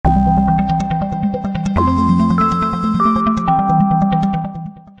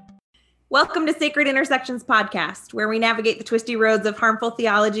Welcome to Sacred Intersections Podcast, where we navigate the twisty roads of harmful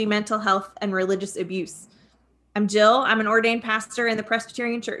theology, mental health, and religious abuse. I'm Jill. I'm an ordained pastor in the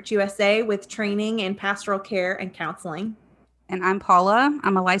Presbyterian Church USA with training in pastoral care and counseling. And I'm Paula.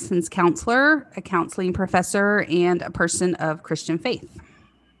 I'm a licensed counselor, a counseling professor, and a person of Christian faith.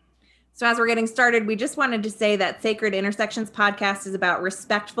 So as we're getting started, we just wanted to say that Sacred Intersections Podcast is about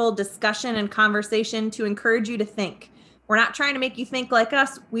respectful discussion and conversation to encourage you to think. We're not trying to make you think like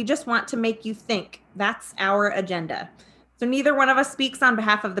us. We just want to make you think. That's our agenda. So neither one of us speaks on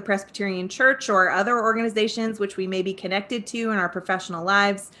behalf of the Presbyterian Church or other organizations which we may be connected to in our professional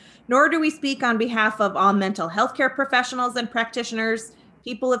lives, nor do we speak on behalf of all mental health care professionals and practitioners,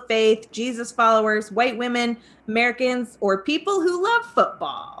 people of faith, Jesus followers, white women, Americans, or people who love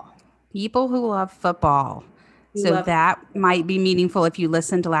football. People who love football. That might be meaningful if you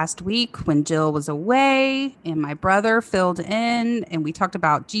listened to last week when Jill was away and my brother filled in and we talked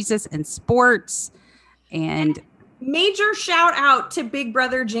about Jesus and sports. And major shout out to Big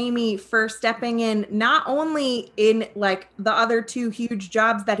Brother Jamie for stepping in, not only in like the other two huge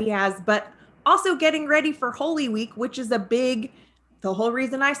jobs that he has, but also getting ready for Holy Week, which is the whole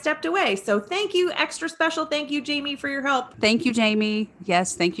reason I stepped away. So thank you. Extra special. Thank you, Jamie, for your help. Thank you, Jamie.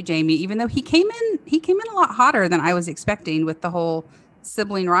 Yes. Thank you, Jamie. Even though he came in a lot hotter than I was expecting with the whole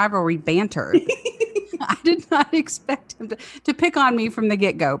sibling rivalry banter. I did not expect him to pick on me from the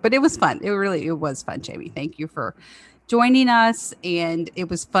get-go, but it was fun. It was fun, Jamie. Thank you for joining us. And it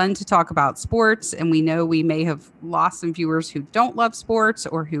was fun to talk about sports. And we know we may have lost some viewers who don't love sports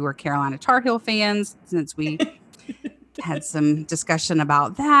or who are Carolina Tar Heel fans, since we had some discussion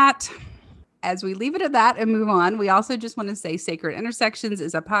about that. As we leave it at that and move on, we also just want to say Sacred Intersections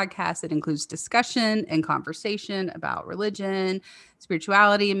is a podcast that includes discussion and conversation about religion,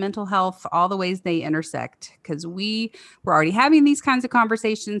 spirituality, and mental health, all the ways they intersect, because we were already having these kinds of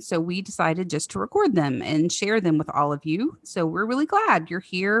conversations. So we decided just to record them and share them with all of you. So we're really glad you're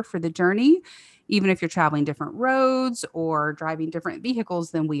here for the journey, even if you're traveling different roads or driving different vehicles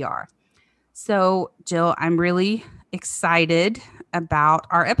than we are. So Jill, I'm really excited about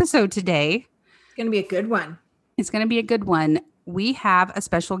our episode today. It's going to be a good one. It's going to be a good one. We have a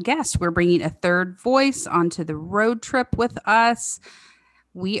special guest. We're bringing a third voice onto the road trip with us.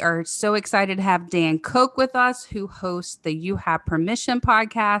 We are so excited to have Dan Koch with us, who hosts the You Have Permission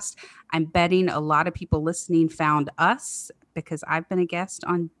podcast. I'm betting a lot of people listening found us because I've been a guest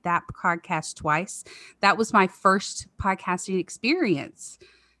on that podcast twice. That was my first podcasting experience.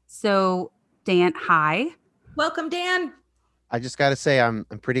 So Dan, hi. Welcome, Dan. I just got to say, I'm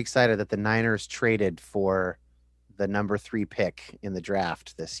pretty excited that the Niners traded for the number 3 pick in the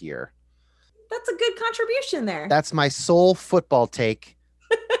draft this year. That's a good contribution there. That's my sole football take.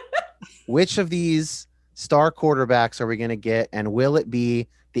 Which of these star quarterbacks are we going to get? And will it be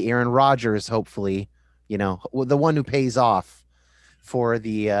the Aaron Rodgers, hopefully, the one who pays off for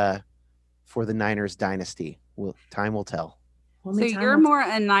the Niners dynasty? Time will tell. So you're more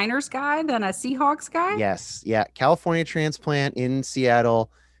a Niners guy than a Seahawks guy? Yes. Yeah. California transplant in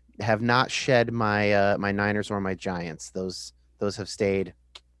Seattle. Have not shed my my Niners or my Giants. Those have stayed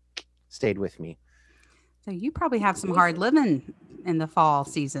with me. So you probably have some hard living in the fall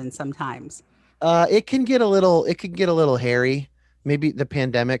season sometimes. It can get a little hairy. Maybe the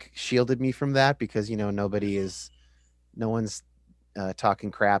pandemic shielded me from that because no one's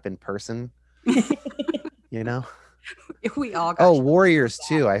talking crap in person. We all got Warriors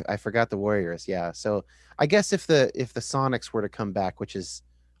too. I forgot the Warriors. Yeah. So I guess if the Sonics were to come back, which is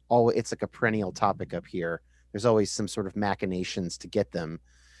it's like a perennial topic up here, there's always some sort of machinations to get them.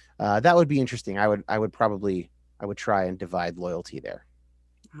 That would be interesting. I would try and divide loyalty there.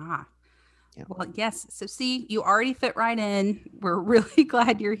 Yeah. Well, yes. So see, you already fit right in. We're really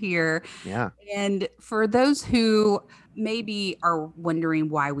glad you're here. Yeah. And for those who maybe are wondering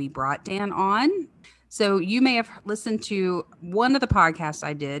why we brought Dan on, so you may have listened to one of the podcasts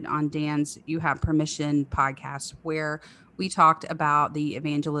I did on Dan's You Have Permission podcast, where we talked about the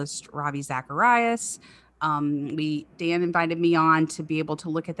evangelist Ravi Zacharias. Dan invited me on to be able to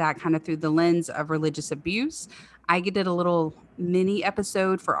look at that kind of through the lens of religious abuse. I did a little mini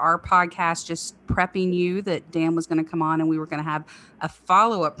episode for our podcast, just prepping you that Dan was going to come on and we were going to have a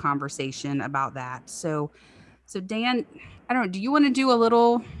follow-up conversation about that. So Dan, I don't know, do you want to do a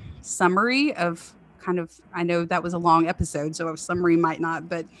little summary of I know that was a long episode, so a summary might not,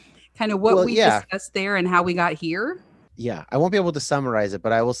 but kind of what we discussed there and how we got here? Yeah, I won't be able to summarize it,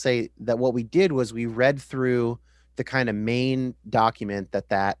 but I will say that what we did was we read through the kind of main document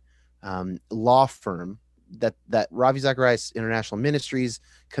that law firm, that Ravi Zacharias International Ministries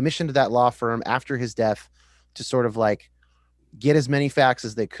commissioned to that law firm after his death to sort of like get as many facts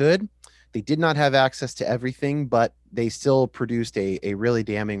as they could They did not have access to everything, but they still produced a really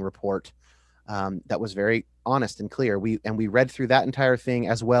damning report that was very honest and clear. We read through that entire thing,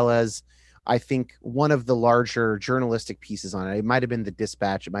 as well as I think one of the larger journalistic pieces on it. It might have been the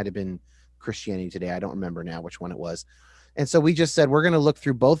Dispatch. It might have been Christianity Today. I don't remember now which one it was. And so we just said, we're going to look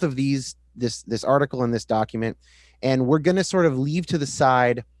through both of these, this article and this document, and we're going to sort of leave to the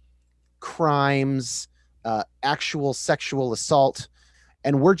side crimes, actual sexual assault,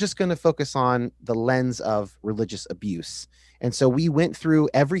 and we're just going to focus on the lens of religious abuse. And so we went through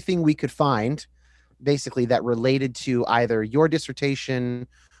everything we could find, basically, that related to either your dissertation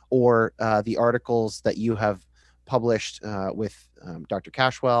or the articles that you have published with Dr.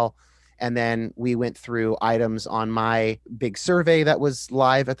 Cashwell. And then we went through items on my big survey that was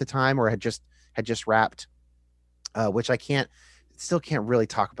live at the time, or had just wrapped, which I still can't really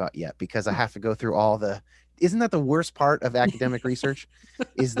talk about yet, because I have to go through all the. Isn't that the worst part of academic research?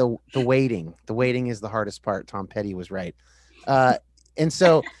 Is the waiting. The waiting is the hardest part. Tom Petty was right. And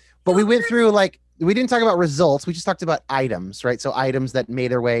so, but we went through, like, we didn't talk about results. We just talked about items, right? So items that made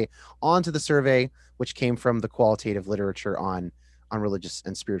their way onto the survey, which came from the qualitative literature on religious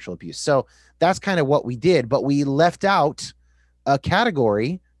and spiritual abuse. So that's kind of what we did, but we left out a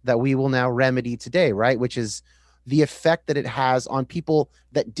category that we will now remedy today, right? Which is the effect that it has on people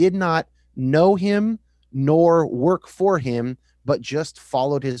that did not know him nor work for him, but just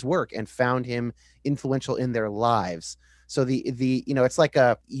followed his work and found him influential in their lives. So it's like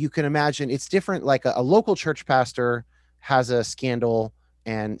you can imagine it's different. Like a local church pastor has a scandal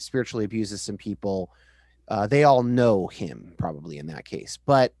and spiritually abuses some people. They all know him probably in that case,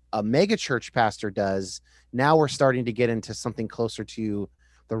 but a mega church pastor does. Now we're starting to get into something closer to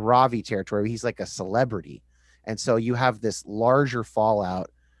the Ravi territory. He's like a celebrity. And so you have this larger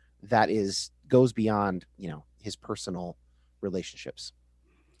fallout that goes beyond, his personal relationships.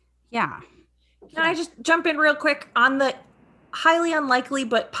 Yeah. Can I just jump in real quick on the highly unlikely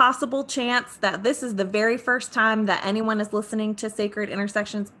but possible chance that this is the very first time that anyone is listening to Sacred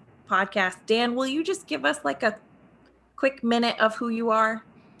Intersections podcast? Dan, will you just give us like a quick minute of who you are?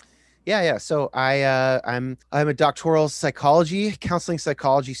 Yeah. So I'm a doctoral counseling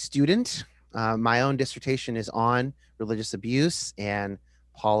psychology student. My own dissertation is on religious abuse, and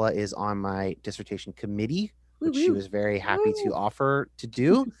Paula is on my dissertation committee, which she was very happy to offer to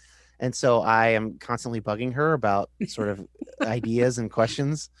do. And so I am constantly bugging her about sort of ideas and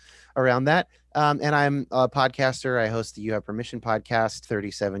questions around that. And I'm a podcaster. I host the You Have Permission podcast,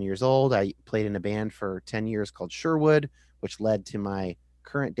 37 years old. I played in a band for 10 years called Sherwood, which led to my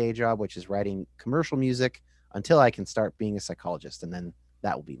current day job, which is writing commercial music until I can start being a psychologist. And then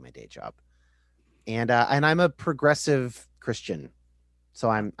that will be my day job. And I'm a progressive Christian.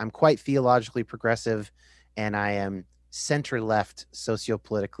 So I'm quite theologically progressive, and I am center-left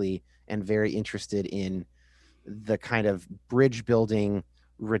sociopolitically, and very interested in the kind of bridge building,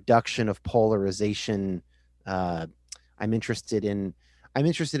 reduction of polarization. I'm interested in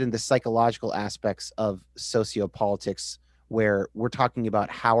the psychological aspects of sociopolitics, where we're talking about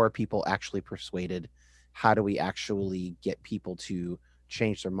how are people actually persuaded? How do we actually get people to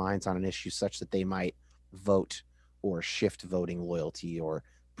change their minds on an issue such that they might vote or shift voting loyalty or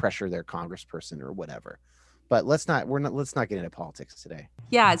pressure their congressperson or whatever? But let's not get into politics today.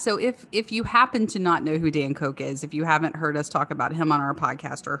 Yeah. So if you happen to not know who Dan Koch is, if you haven't heard us talk about him on our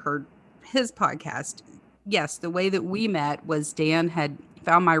podcast or heard his podcast, yes, the way that we met was Dan had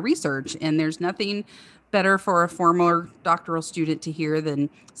found my research, and there's nothing better for a former doctoral student to hear than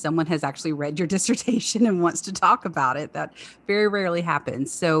someone has actually read your dissertation and wants to talk about it. That very rarely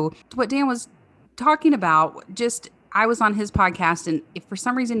happens. So what Dan was talking about, I was on his podcast, and if for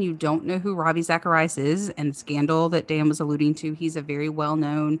some reason you don't know who Ravi Zacharias is and the scandal that Dan was alluding to, he's a very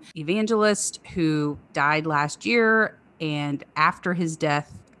well-known evangelist who died last year. And after his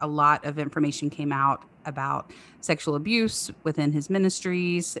death, a lot of information came out about sexual abuse within his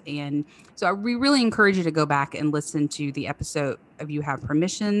ministries. And so we really encourage you to go back and listen to the episode of You Have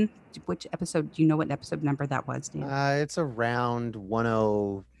Permission. Which episode? Do you know what episode number that was, Dan? It's around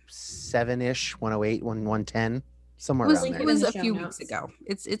 107-ish, 108, 110. Somewhere around there. It was a few weeks ago.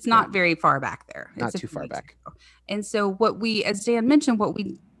 It's not very far back there. Not too far back. And so as Dan mentioned, what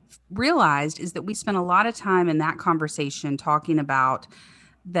we realized is that we spent a lot of time in that conversation talking about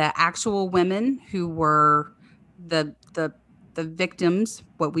the actual women who were the victims,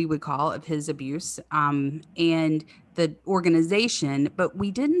 what we would call, of his abuse, and the organization. But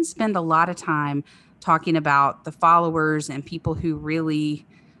we didn't spend a lot of time talking about the followers and people who really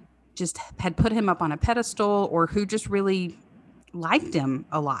just had put him up on a pedestal, or who just really liked him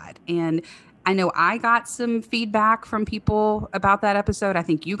a lot. And I know I got some feedback from people about that episode. I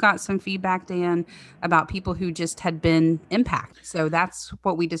think you got some feedback, Dan, about people who just had been impacted. So that's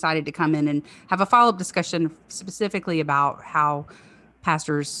what we decided to come in and have a follow-up discussion specifically about how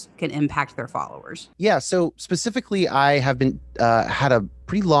pastors can impact their followers. Yeah. So specifically, I have been had a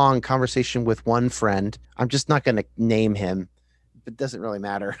pretty long conversation with one friend. I'm just not going to name him. It doesn't really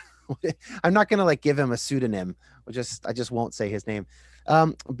matter. I'm not going to like give him a pseudonym. I just won't say his name.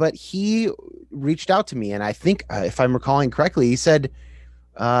 But he reached out to me, and I think if I'm recalling correctly, he said,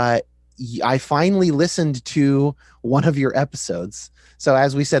 I finally listened to one of your episodes. So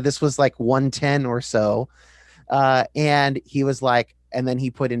as we said, this was like 110 or so. And he was like, and then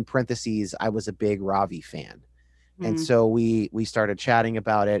he put in parentheses, I was a big Ravi fan. And so we started chatting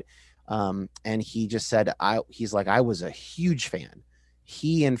about it. And he just said, he's like, I was a huge fan.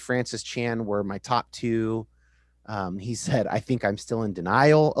 He and Francis Chan were my top two. He said, I think I'm still in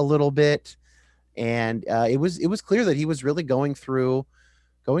denial a little bit. And it was clear that he was really going through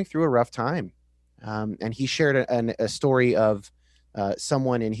a rough time. And he shared a story of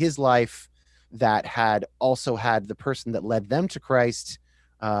someone in his life that had also had the person that led them to Christ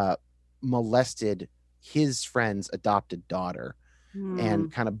molested his friend's adopted daughter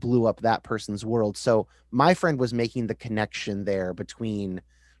and kind of blew up that person's world. So my friend was making the connection there between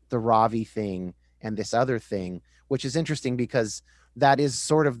the Ravi thing and this other thing, which is interesting because that is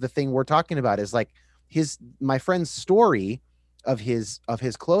sort of the thing we're talking about, is like my friend's story of his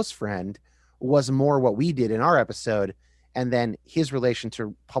close friend was more what we did in our episode. And then his relation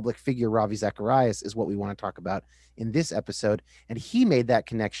to public figure Ravi Zacharias is what we want to talk about in this episode. And he made that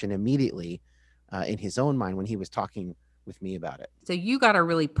connection immediately in his own mind when he was talking with me about it. So you got a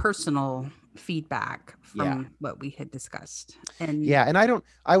really personal feedback from what we had discussed. And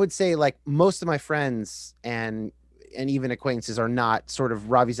I would say like most of my friends and even acquaintances are not sort of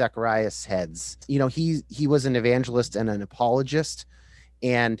Ravi Zacharias heads. You know, he was an evangelist and an apologist.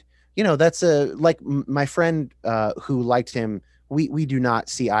 And, you know, that's my friend who liked him. We do not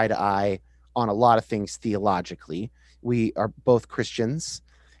see eye to eye on a lot of things theologically. We are both Christians,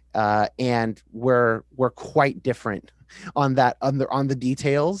 and we're quite different on the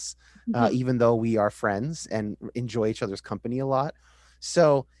details, even though we are friends and enjoy each other's company a lot.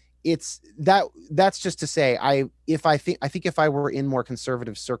 So that's just to say, I think if I were in more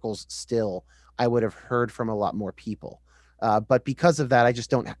conservative circles still, I would have heard from a lot more people. But because of that, I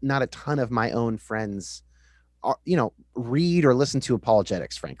just not a ton of my own friends read or listen to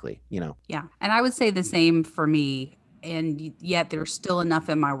apologetics, frankly, Yeah. And I would say the same for me. And yet there's still enough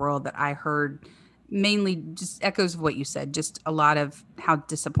in my world that I heard mainly just echoes of what you said, just a lot of how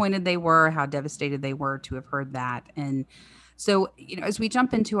disappointed they were, how devastated they were to have heard that. And so, as we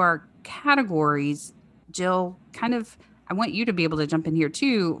jump into our categories, Jill, I want you to be able to jump in here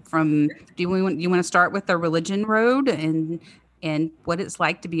too. You want to start with the religion road and what it's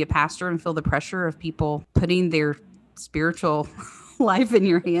like to be a pastor and feel the pressure of people putting their spiritual life in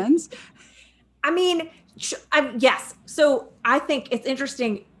your hands? I mean, yes. So I think it's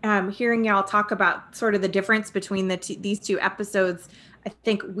interesting hearing y'all talk about sort of the difference between these two episodes. I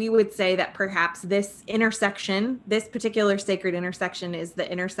think we would say that perhaps this particular sacred intersection, is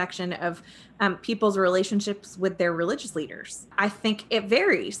the intersection of people's relationships with their religious leaders. I think it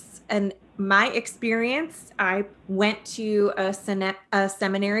varies. And my experience, I went to a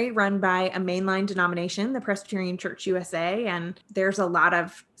seminary run by a mainline denomination, the Presbyterian Church USA, and there's a lot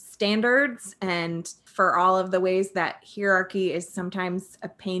of standards, and for all of the ways that hierarchy is sometimes a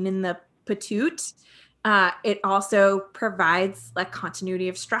pain in the patoot, it also provides like continuity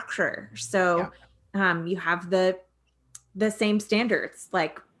of structure. So you have the same standards.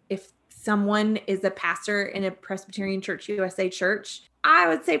 Like if someone is a pastor in a Presbyterian Church USA church, I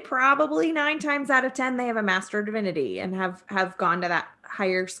would say probably 9 times out of 10 they have a Master of Divinity and have gone to that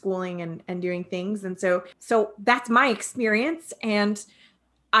higher schooling and doing things. And so that's my experience. And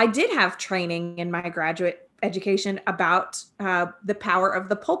I did have training in my graduate education about the power of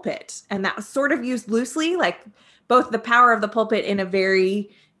the pulpit. And that was sort of used loosely, like both the power of the pulpit in a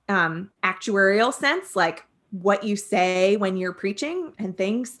very actuarial sense, like what you say when you're preaching and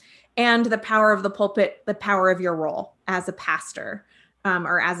things, and the power of the pulpit, the power of your role as a pastor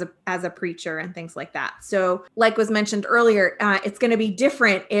or as a preacher and things like that. So like was mentioned earlier, it's going to be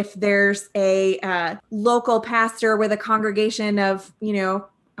different if there's a local pastor with a congregation of,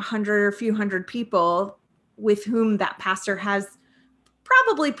 100 or a few hundred people with whom that pastor has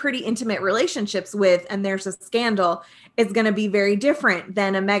probably pretty intimate relationships with, and there's a scandal. It's going to be very different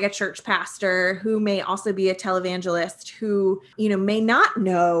than a megachurch pastor who may also be a televangelist who, may not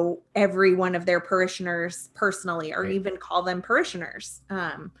know every one of their parishioners personally or even call them parishioners.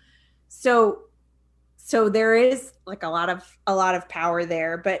 So there is like a lot of power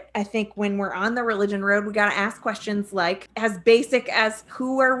there, but I think when we're on the religion road, we got to ask questions like as basic as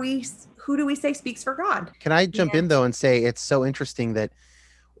who do we say speaks for God? Can I jump in though and say it's so interesting that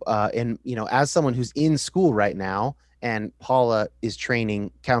as someone who's in school right now, and Paula is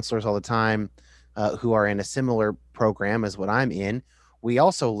training counselors all the time who are in a similar program as what I'm in, we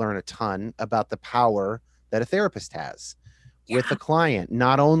also learn a ton about the power that a therapist has with the client.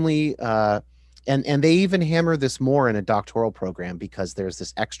 Not only, and they even hammer this more in a doctoral program because there's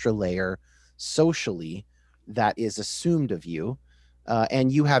this extra layer socially that is assumed of you.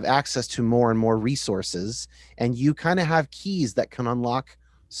 And you have access to more and more resources, and you kind of have keys that can unlock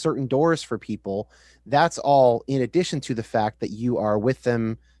certain doors for people. That's all in addition to the fact that you are with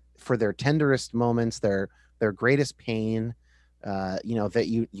them for their tenderest moments, their greatest pain, that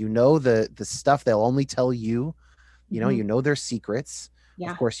the stuff they'll only tell you, their secrets.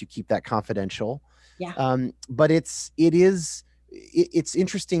 Of course you keep that confidential. But it's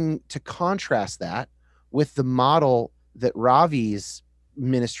interesting to contrast that with the model that Ravi's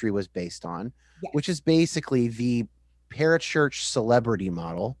ministry was based on, which is basically the parachurch celebrity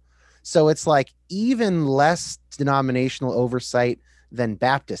model. So it's like even less denominational oversight than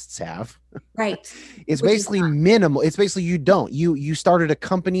Baptists have. Right. It's basically minimal. It's basically you started a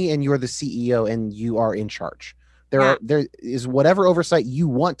company and you're the CEO and you are in charge. There is whatever oversight you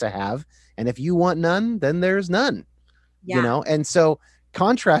want to have, and if you want none, then there's none. And so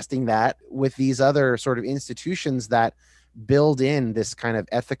contrasting that with these other sort of institutions that build in this kind of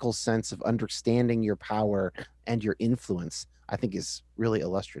ethical sense of understanding your power and your influence, I think is really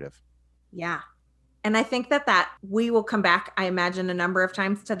illustrative. Yeah. And I think that we will come back, I imagine, a number of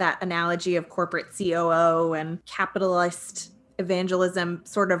times to that analogy of corporate COO and capitalist evangelism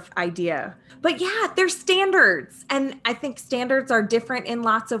sort of idea. But yeah, there's standards. And I think standards are different in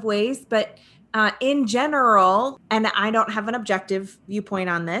lots of ways, but in general, and I don't have an objective viewpoint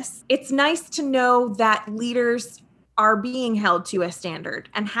on this, it's nice to know that leaders are being held to a standard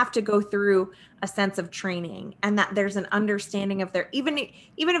and have to go through a sense of training, and that there's an understanding of even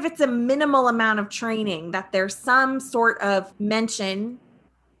if it's a minimal amount of training, that there's some sort of mention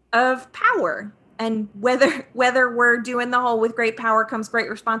of power. And whether we're doing the whole with great power comes great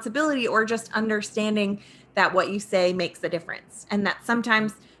responsibility, or just understanding that what you say makes a difference, and that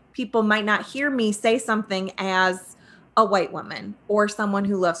sometimes people might not hear me say something as a white woman or someone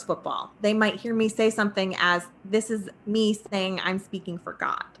who loves football. They might hear me say something as, this is me saying I'm speaking for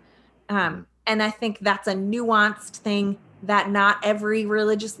God. And I think that's a nuanced thing that not every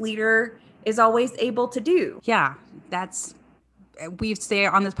religious leader is always able to do. Yeah, we say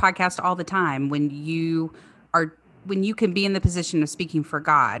on this podcast all the time, when you can be in the position of speaking for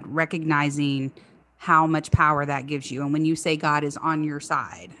God, recognizing how much power that gives you. And when you say God is on your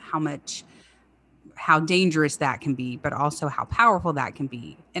side, how dangerous that can be, but also how powerful that can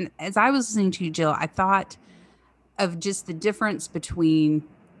be. And as I was listening to you, Jill, I thought of just the difference between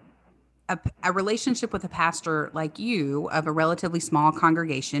a relationship with a pastor like you, of a relatively small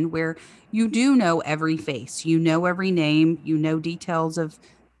congregation, where you do know every face, you know every name, you know details of,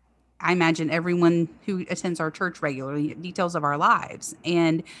 I imagine, everyone who attends our church regularly, details of our lives,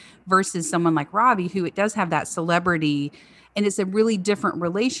 and versus someone like Ravi, who it does have that celebrity, and it's a really different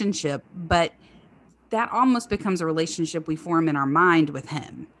relationship, but that almost becomes a relationship we form in our mind with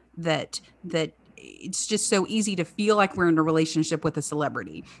him, that it's just so easy to feel like we're in a relationship with a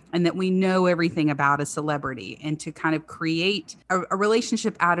celebrity, and that we know everything about a celebrity, and to kind of create a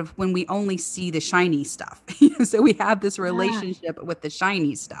relationship out of when we only see the shiny stuff. So we have this relationship with the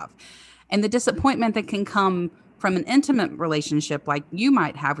shiny stuff, and the disappointment that can come from an intimate relationship like you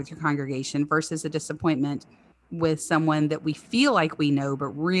might have with your congregation versus a disappointment with someone that we feel like we know, but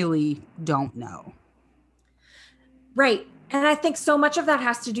really don't know. Right. And I think so much of that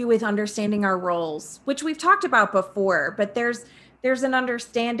has to do with understanding our roles, which we've talked about before, but there's an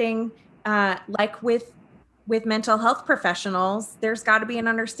understanding, like with mental health professionals, there's got to be an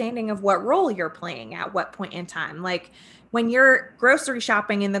understanding of what role you're playing at what point in time. Like when you're grocery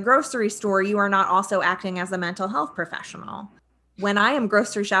shopping in the grocery store, you are not also acting as a mental health professional. When I am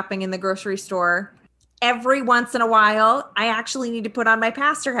grocery shopping in the grocery store, every once in a while, I actually need to put on my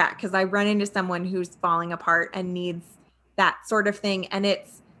pastor hat because I run into someone who's falling apart and needs that sort of thing. And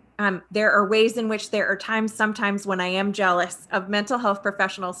it's, there are ways in which there are times, sometimes when I am jealous of mental health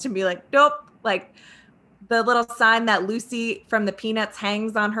professionals to be like, nope, like the little sign that Lucy from the Peanuts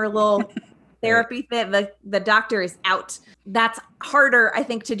hangs on her little therapy thing, the doctor is out. That's harder, I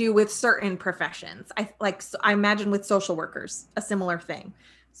think, to do with certain professions. I imagine with social workers, a similar thing.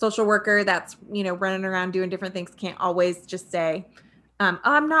 Social worker that's, running around doing different things can't always just say,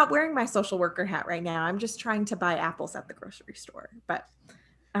 I'm not wearing my social worker hat right now. I'm just trying to buy apples at the grocery store. But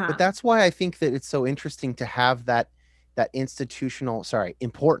that's why I think that it's so interesting to have that institutional,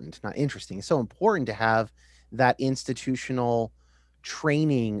 important, not interesting. It's so important to have that institutional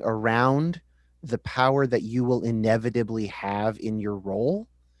training around the power that you will inevitably have in your role.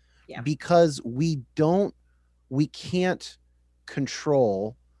 Yeah. Because we can't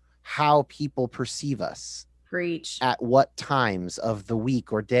control how people perceive us. Preach. At what times of the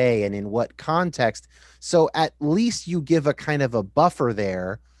week or day and in what context. So at least you give a kind of a buffer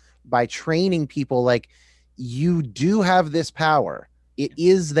there by training people, like, you do have this power. It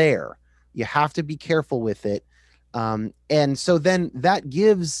is there. You have to be careful with it. And so then that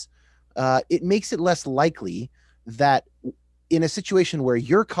gives, it makes it less likely that in a situation where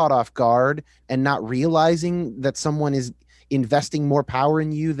you're caught off guard and not realizing that someone is investing more power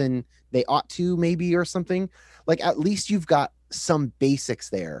in you than they ought to, maybe, or something, like, at least you've got some basics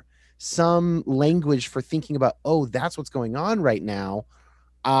there, some language for thinking about, oh, that's what's going on right now.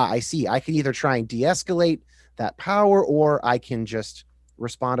 I see. I can either try and de-escalate that power, or I can just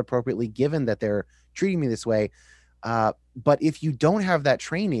respond appropriately given that they're treating me this way. But if you don't have that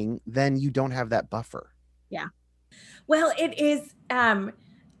training, then you don't have that buffer. Yeah. Well, it is,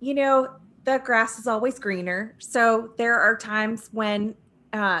 the grass is always greener. So there are times when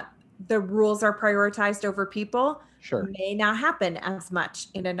the rules are prioritized over people. Sure. May not happen as much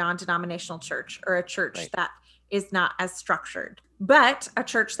in a non-denominational church, or a church Right. that is not as structured. But a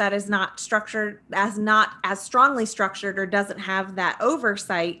church that is not as strongly structured, or doesn't have that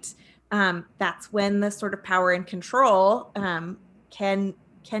oversight, that's when the sort of power and control can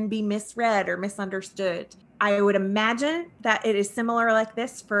be misread or misunderstood. I would imagine that it is similar like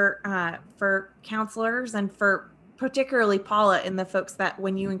this for counselors, and for particularly Paula and the folks that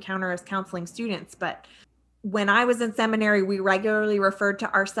when you encounter as counseling students. But when I was in seminary, we regularly referred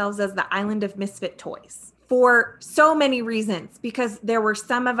to ourselves as the island of misfit toys for so many reasons, because there were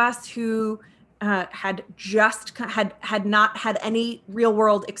some of us who had not had any real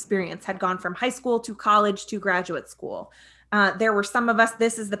world experience, had gone from high school to college to graduate school. There were some of us,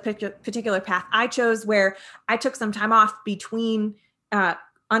 this is the particular path I chose, where I took some time off between my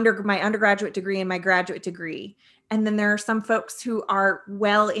undergraduate degree and my graduate degree. And then there are some folks who are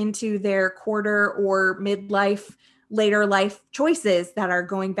well into their quarter or midlife, later life choices that are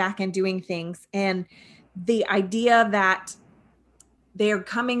going back and doing things. And the idea that they are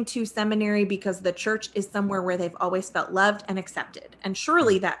coming to seminary because the church is somewhere where they've always felt loved and accepted. And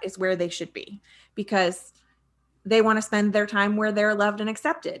surely that is where they should be, because they want to spend their time where they're loved and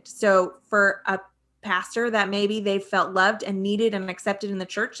accepted. So for a pastor, that maybe they felt loved and needed and accepted in the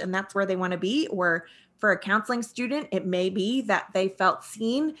church, and that's where they want to be. Or for a counseling student, it may be that they felt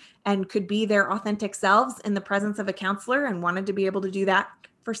seen and could be their authentic selves in the presence of a counselor, and wanted to be able to do that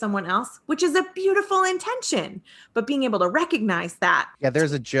for someone else, which is a beautiful intention. But being able to recognize that. Yeah,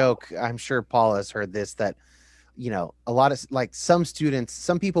 there's a joke, I'm sure Paul has heard this, that, a lot of, like, some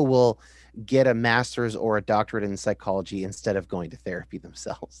people will get a master's or a doctorate in psychology instead of going to therapy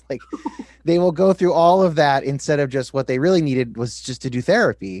themselves. Like, they will go through all of that instead of just what they really needed was just to do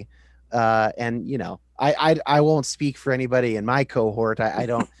therapy. And I won't speak for anybody in my cohort. I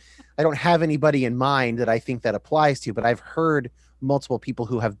don't have anybody in mind that I think that applies to, but I've heard multiple people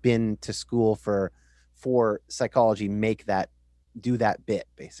who have been to school for psychology do that bit,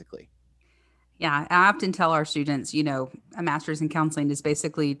 basically. Yeah, I often tell our students, a master's in counseling is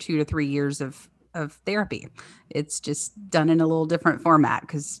basically 2 to 3 years of therapy. It's just done in a little different format,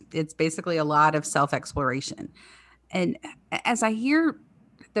 because it's basically a lot of self-exploration. And as I hear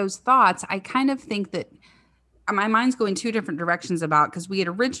those thoughts, I kind of think that my mind's going 2 different directions because we had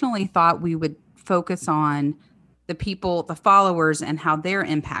originally thought we would focus on the people, the followers, and how they're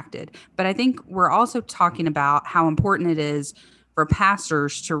impacted. But I think we're also talking about how important it is for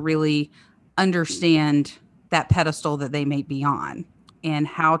pastors to really understand that pedestal that they may be on, and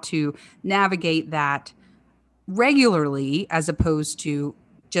how to navigate that regularly as opposed to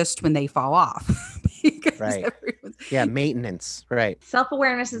just when they fall off. Right. Yeah, maintenance. Right.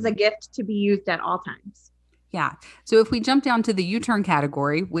 Self-awareness is a gift to be used at all times. Yeah. So if we jump down to the U-turn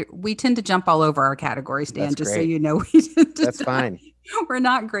category, we tend to jump all over our categories, Dan. That's just great. So you know, That's fine. We're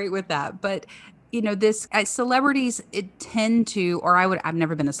not great with that, but this celebrities, it tend to, or I've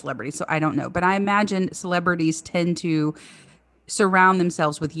never been a celebrity, so I don't know, but I imagine celebrities tend to surround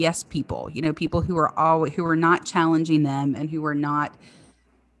themselves with yes people, people who are not challenging them and who are not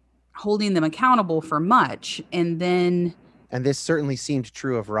holding them accountable for much. And this certainly seemed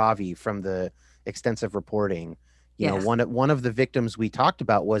true of Ravi from the extensive reporting. Yes. One of the victims we talked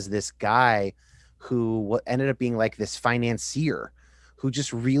about was this guy who ended up being like this financier who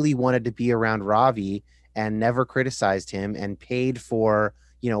just really wanted to be around Ravi and never criticized him and paid for,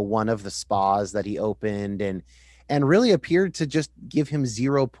 one of the spas that he opened and really appeared to just give him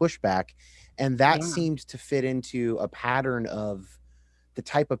zero pushback. And that seemed to fit into a pattern of the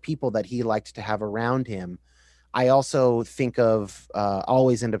type of people that he liked to have around him. I also think of,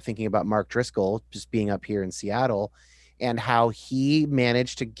 always end up thinking about Mark Driscoll just being up here in Seattle and how he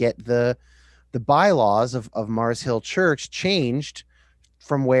managed to get the bylaws of Mars Hill Church changed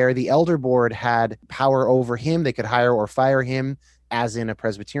from where the elder board had power over him. They could hire or fire him as in a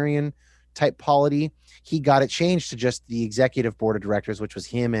Presbyterian type polity. He got it changed to just the executive board of directors, which was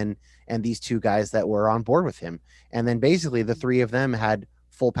him and these two guys that were on board with him. And then basically the three of them had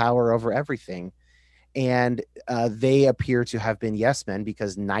full power over everything. And they appear to have been yes men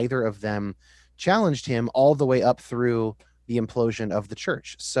because neither of them challenged him all the way up through the implosion of the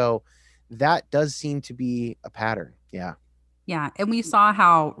church. So that does seem to be a pattern. Yeah. Yeah. And we saw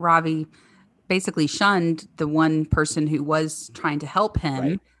how Ravi basically shunned the one person who was trying to help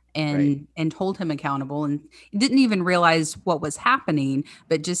him. And told him accountable and didn't even realize what was happening,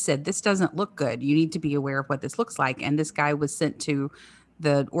 but just said, this doesn't look good. You need to be aware of what this looks like. And this guy was sent to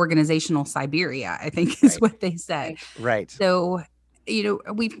the organizational Siberia, I think is what they said. Right. So,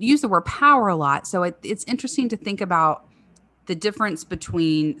 we've used the word power a lot. So it's interesting to think about the difference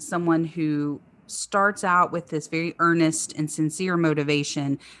between someone who starts out with this very earnest and sincere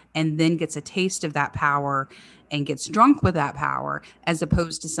motivation and then gets a taste of that power and gets drunk with that power, as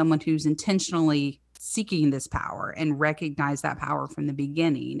opposed to someone who's intentionally seeking this power and recognize that power from the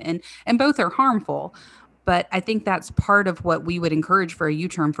beginning. And both are harmful. But I think that's part of what we would encourage for a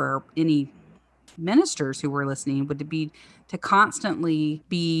U-turn for any ministers who were listening would be to constantly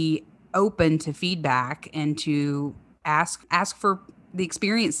be open to feedback and to ask for the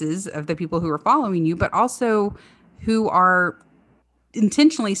experiences of the people who are following you, but also who are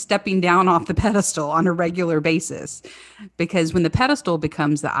intentionally stepping down off the pedestal on a regular basis. Because when the pedestal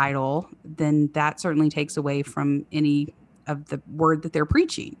becomes the idol, then that certainly takes away from any of the word that they're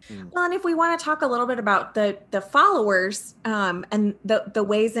preaching. Well, and if we want to talk a little bit about the followers and the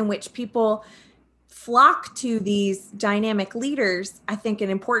ways in which people flock to these dynamic leaders, I think an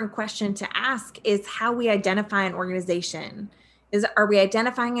important question to ask is how we identify an organization. Are we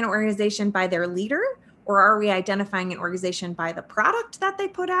identifying an organization by their leader, or are we identifying an organization by the product that they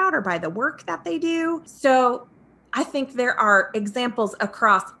put out or by the work that they do? So I think there are examples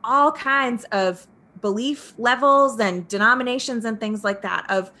across all kinds of belief levels and denominations and things like that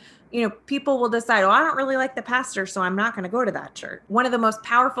of, people will decide, I don't really like the pastor, so I'm not going to go to that church. One of the most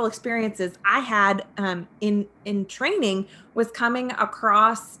powerful experiences I had in training was coming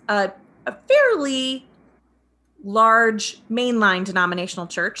across a fairly large mainline denominational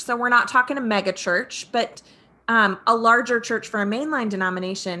church. So we're not talking a mega church, but a larger church for a mainline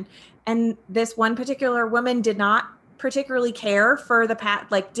denomination. And this one particular woman did not particularly care for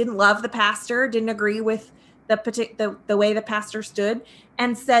didn't love the pastor, didn't agree with the way the pastor stood,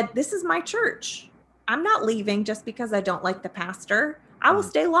 and said, this is my church. I'm not leaving just because I don't like the pastor. I will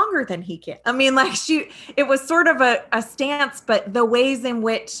stay longer than he can. I mean, it was sort of a stance, but the ways in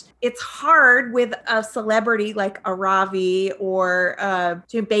which it's hard with a celebrity like a Ravi or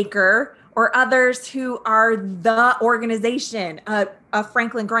Jim Baker or others who are the organization,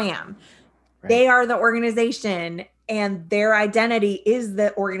 Franklin Graham. Right. They are the organization and their identity is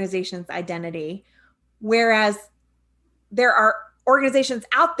the organization's identity. Whereas there are organizations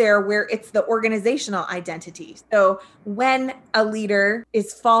out there where it's the organizational identity. So when a leader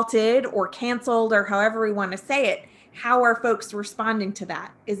is faulted or canceled or however we want to say it, how are folks responding to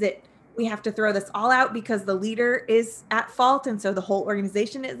that? Is it we have to throw this all out because the leader is at fault and so the whole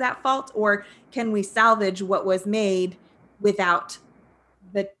organization is at fault? Or can we salvage what was made without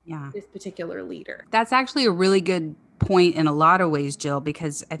this particular leader? That's actually a really good point in a lot of ways, Jill,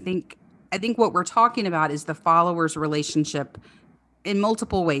 because I think what we're talking about is the followers' relationship in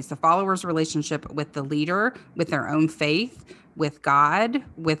multiple ways. The followers' relationship with the leader, with their own faith, with God,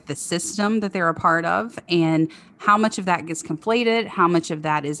 with the system that they're a part of, and how much of that gets conflated, how much of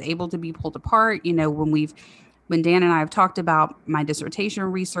that is able to be pulled apart. When Dan and I have talked about my dissertation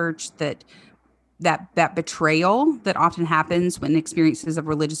research, that betrayal that often happens when experiences of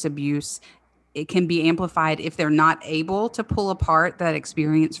religious abuse, it can be amplified if they're not able to pull apart that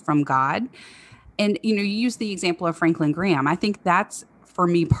experience from God. And, you use the example of Franklin Graham. I think that's, for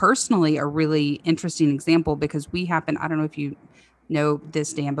me personally, a really interesting example because I don't know if you know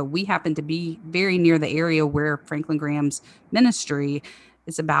this, Dan, but we happen to be very near the area where Franklin Graham's ministry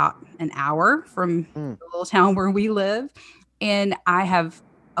is about an hour from the little town where we live. And I have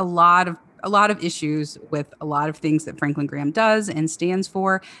a lot of a lot of issues with a lot of things that Franklin Graham does and stands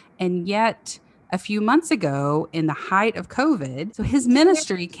for. And yet, a few months ago, in the height of COVID, so his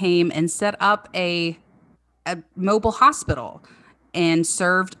ministry came and set up a mobile hospital and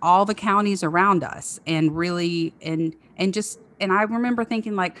served all the counties around us, and really, and I remember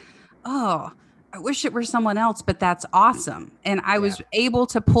thinking like, oh, I wish it were someone else, but that's awesome. And I was able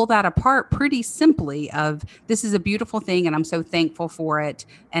to pull that apart pretty simply of, this is a beautiful thing and I'm so thankful for it.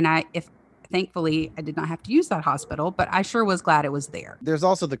 And thankfully I did not have to use that hospital, but I sure was glad it was there. There's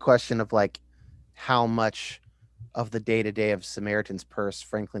also the question of like how much of the day-to-day of Samaritan's Purse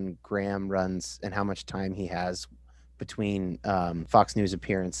Franklin Graham runs and how much time he has between Fox News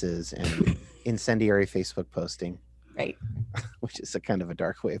appearances and incendiary Facebook posting. Right. Which is a kind of a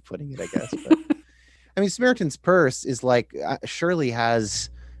dark way of putting it, I guess. But I mean, Samaritan's Purse is like, surely has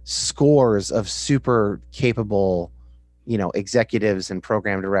scores of super capable, executives and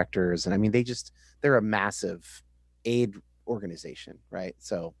program directors. And I mean, they're a massive aid organization, right?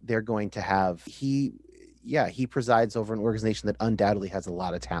 So they're going to have, he presides over an organization that undoubtedly has a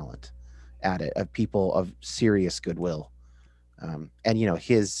lot of talent at it, of people of serious goodwill. And,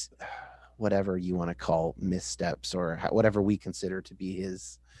 his, whatever you want to call missteps or whatever we consider to be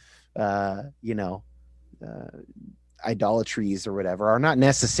his, idolatries or whatever, are not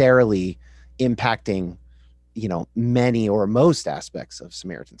necessarily impacting, many or most aspects of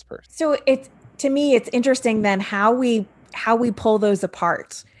Samaritan's Purse. So to me, it's interesting then how we pull those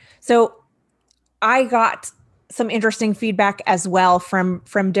apart. So I got some interesting feedback as well from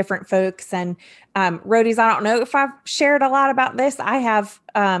different folks. And Roadies, I don't know if I've shared a lot about this. I have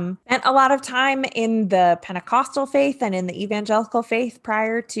spent a lot of time in the Pentecostal faith and in the evangelical faith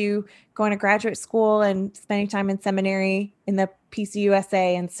prior to going to graduate school and spending time in seminary in the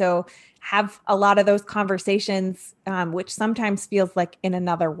PCUSA. And so have a lot of those conversations, which sometimes feels like in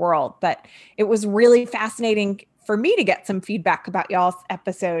another world. But it was really fascinating for me to get some feedback about y'all's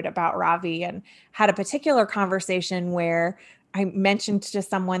episode about Ravi, and had a particular conversation where I mentioned to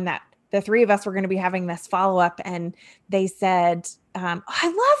someone that the three of us were going to be having this follow-up, and they said, I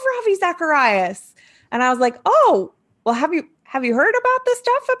love Ravi Zacharias. And I was like, oh, well, have you heard about the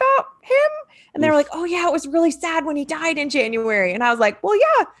stuff about him? And they were like, oh yeah, it was really sad when he died in January. And I was like, well,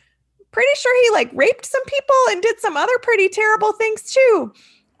 yeah, pretty sure he like raped some people and did some other pretty terrible things too.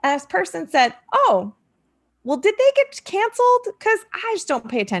 And this person said, oh, well, did they get canceled? Because I just don't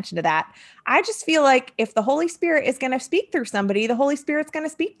pay attention to that. I just feel like if the Holy Spirit is going to speak through somebody, the Holy Spirit's going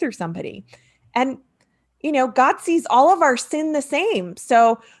to speak through somebody. And, God sees all of our sin the same.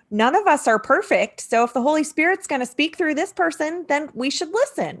 So none of us are perfect. So if the Holy Spirit's going to speak through this person, then we should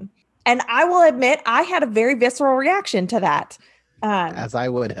listen. And I will admit, I had a very visceral reaction to that. As I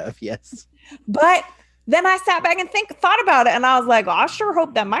would have, yes. But then I sat back and thought about it. And I was like, well, I sure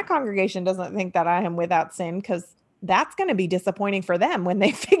hope that my congregation doesn't think that I am without sin, because that's going to be disappointing for them when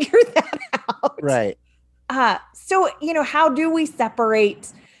they figure that out. Right. So, how do we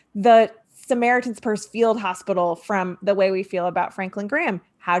separate the Samaritan's Purse Field Hospital from the way we feel about Franklin Graham?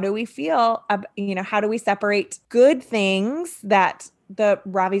 How do we feel, how do we separate good things that the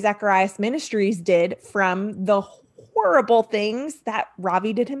Ravi Zacharias Ministries did from the horrible things that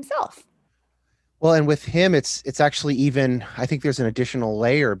Ravi did himself? Well, and with him, it's actually even, I think there's an additional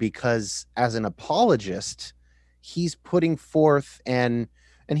layer, because as an apologist, he's putting forth and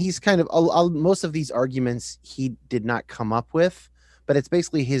he's kind of, most of these arguments he did not come up with, but it's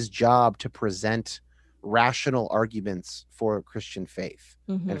basically his job to present rational arguments for Christian faith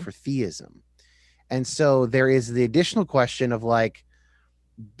and for theism. And so there is the additional question of like,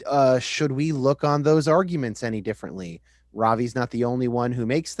 should we look on those arguments any differently? Ravi's not the only one who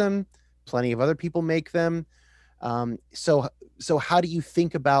makes them. Plenty of other people make them. So how do you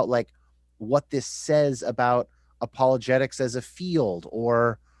think about like what this says about apologetics as a field,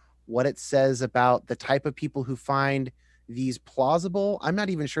 or what it says about the type of people who find these plausible? I'm not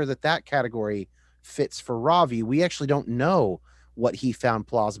even sure that category fits for Ravi. We actually don't know what he found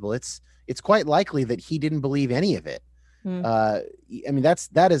plausible. It's quite likely that he didn't believe any of it. I mean,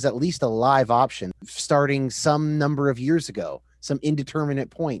 that is at least a live option starting some number of years ago, some indeterminate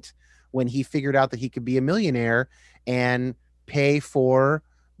point, when he figured out that he could be a millionaire and pay for,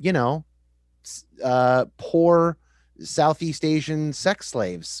 poor Southeast Asian sex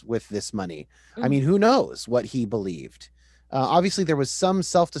slaves with this money. I mean, who knows what he believed? Obviously, there was some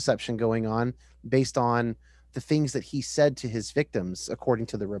self-deception going on based on the things that he said to his victims, according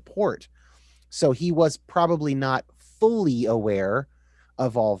to the report. So he was probably not fully aware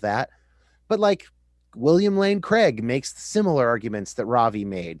of all that. But like, William Lane Craig makes similar arguments that Ravi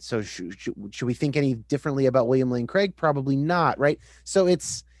made. So should we think any differently about William Lane Craig? Probably not, right? So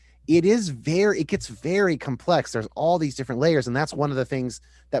it's it gets very complex. There's all these different layers. And that's one of the things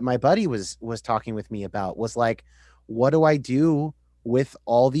that my buddy was talking with me about, was like, what do I do with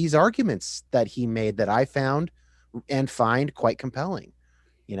all these arguments that he made that I found and find quite compelling,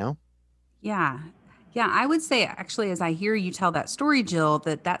 you know? Yeah. Yeah. I would say, actually, as I hear you tell that story, Jill,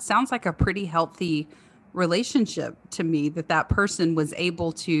 that sounds like a pretty healthy relationship to me, that person was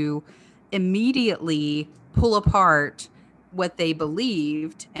able to immediately pull apart what they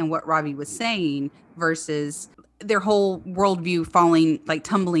believed and what Ravi was saying versus their whole worldview falling, like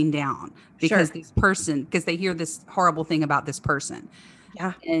tumbling down because because they hear this horrible thing about this person.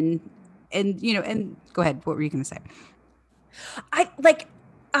 Yeah. And go ahead. What were you going to say?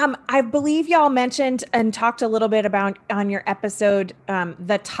 I believe y'all mentioned and talked a little bit about on your episode,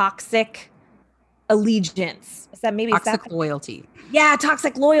 the toxic allegiance. Is that maybe toxic loyalty? Yeah,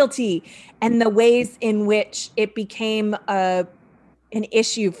 toxic loyalty, and the ways in which it became an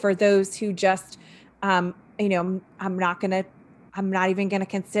issue for those who just, I'm not even gonna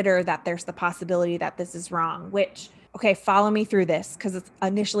consider that there's the possibility that this is wrong. Which, okay, follow me through this because it's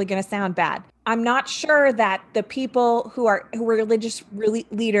initially going to sound bad. I'm not sure that the people who are religious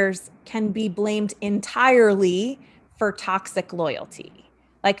leaders can be blamed entirely for toxic loyalty.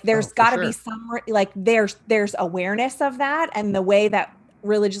 Like there's got to be some, like there's awareness of that, and the way that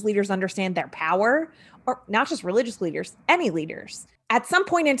religious leaders understand their power, or not just religious leaders, any leaders. At some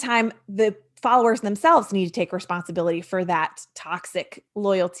point in time, the followers themselves need to take responsibility for that toxic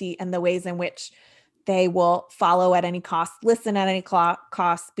loyalty and the ways in which they will follow at any cost, listen at any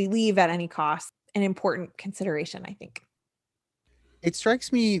cost, believe at any cost. An important consideration, I think. It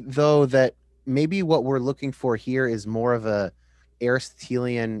strikes me, though, that maybe what we're looking for here is more of a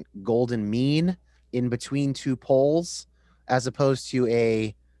Aristotelian golden mean in between two poles, as opposed to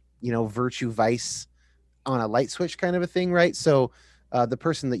a, virtue vice on a light switch kind of a thing, right? So the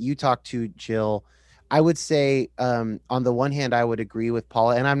person that you talked to, Jill, I would say on the one hand, I would agree with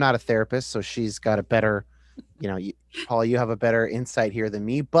Paula, and I'm not a therapist, so she's got a better, Paula, you have a better insight here than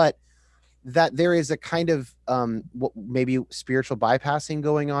me, but that there is a kind of maybe spiritual bypassing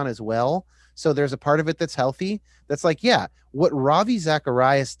going on as well. So there's a part of it that's healthy. That's like, yeah, what Ravi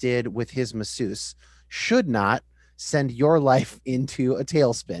Zacharias did with his masseuse should not send your life into a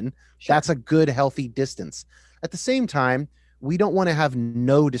tailspin. Sure. That's a good, healthy distance. At the same time, we don't want to have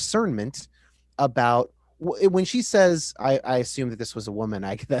no discernment about when she says, I assume that this was a woman.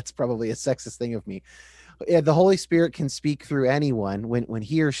 That's probably a sexist thing of me. The Holy Spirit can speak through anyone. When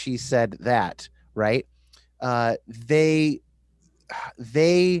he or she said that, right? They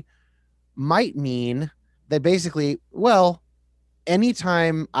might mean that basically, well,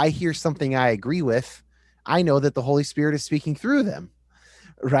 anytime I hear something I agree with, I know that the Holy Spirit is speaking through them,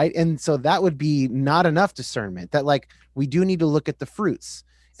 right? And so that would be not enough discernment. That, like, we do need to look at the fruits.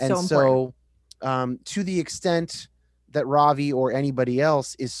 And so to the extent that Ravi or anybody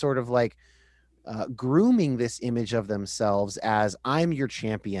else is sort of like grooming this image of themselves as, I'm your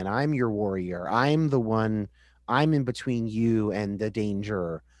champion, I'm your warrior, I'm the one, I'm in between you and the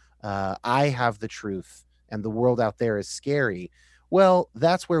danger, I have the truth and the world out there is scary. Well,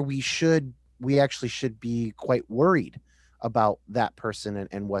 that's where we actually should be quite worried about that person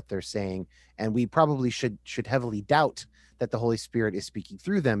and what they're saying. And we probably should heavily doubt that the Holy Spirit is speaking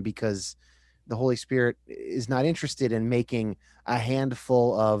through them, because the Holy Spirit is not interested in making a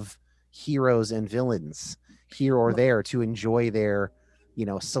handful of heroes and villains here or there to enjoy their,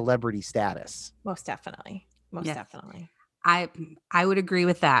 celebrity status. Most definitely. Definitely. I would agree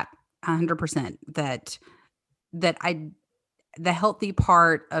with that 100%, that the healthy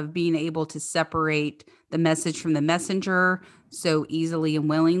part of being able to separate the message from the messenger so easily and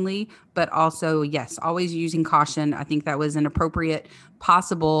willingly, but also, yes, always using caution. I think that was an appropriate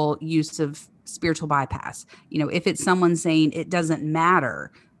possible use of spiritual bypass. If it's someone saying it doesn't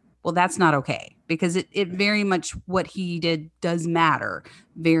matter, well, that's not okay, because it very much, what he did does matter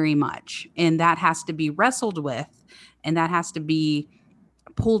very much. And that has to be wrestled with, and that has to be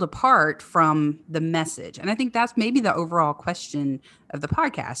pulled apart from the message. And I think that's maybe the overall question of the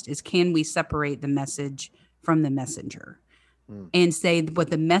podcast is, can we separate the message from the messenger and say what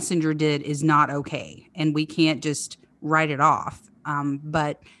the messenger did is not okay, and we can't just write it off.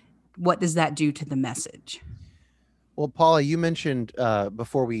 But what does that do to the message? Well, Paula, you mentioned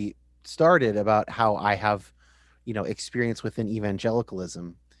before we started about how I have, experience within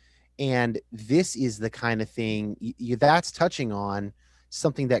evangelicalism. And this is the kind of thing that's touching on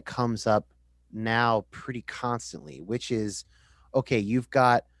something that comes up now pretty constantly, which is, okay, you've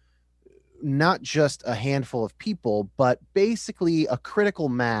got not just a handful of people, but basically a critical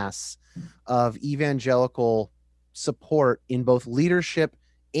mass of evangelical support in both leadership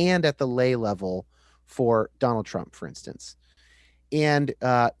and at the lay level for Donald Trump, for instance. And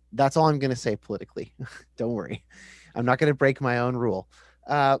that's all I'm going to say politically. Don't worry. I'm not going to break my own rule.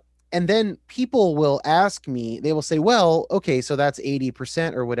 And then people will ask me, they will say, well, okay, so that's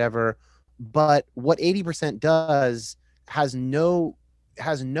 80% or whatever. But what 80% does has no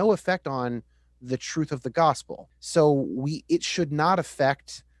effect on the truth of the gospel. So it should not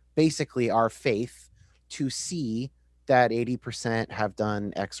affect basically our faith to see that 80% have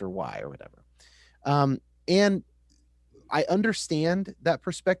done X or Y or whatever. And I understand that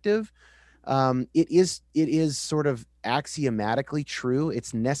perspective. It is sort of axiomatically true.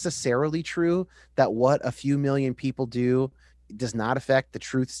 It's necessarily true that what a few million people do does not affect the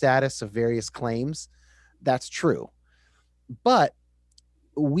truth status of various claims. That's true. But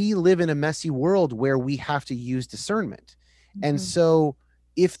we live in a messy world where we have to use discernment. Mm-hmm. And so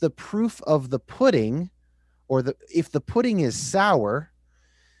if the proof of the pudding, or if the pudding is sour,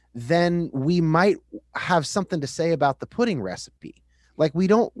 then we might have something to say about the pudding recipe. Like we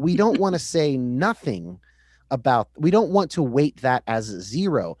don't want to say nothing about, we don't want to weight that as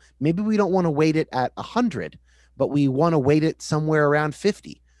 0. Maybe we don't want to weight it at 100, but we want to weight it somewhere around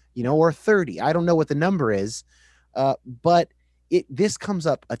 50, or 30. I don't know what the number is. But this comes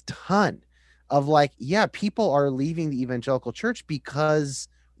up a ton of people are leaving the evangelical church because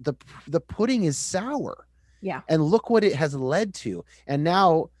the pudding is sour. Yeah. And look what it has led to. And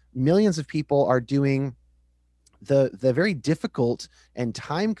now millions of people are doing the very difficult and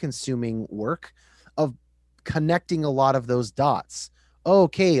time-consuming work of connecting a lot of those dots.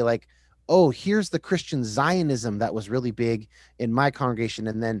 Okay, here's the Christian Zionism that was really big in my congregation,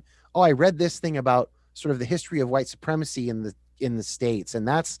 and then I read this thing about sort of the history of white supremacy in the States, and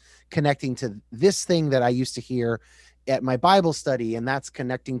that's connecting to this thing that I used to hear at my Bible study, and that's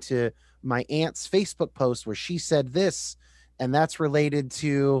connecting to my aunt's Facebook post where she said this, and that's related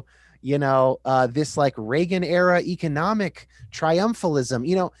to this Reagan era economic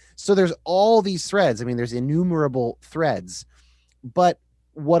triumphalism, so there's all these threads. I mean, there's innumerable threads, but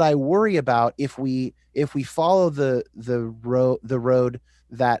what I worry about if we follow the road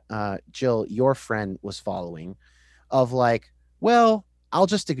that Jill, your friend, was following, of I'll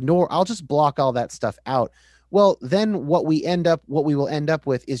just block all that stuff out. Well, then what we will end up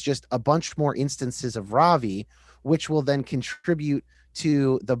with is just a bunch more instances of Ravi, which will then contribute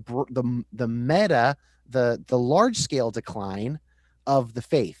to the meta, the large scale decline of the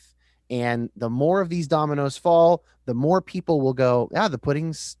faith. And the more of these dominoes fall, the more people will go, the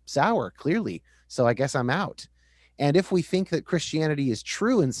pudding's sour, clearly, so I guess I'm out. And if we think that Christianity is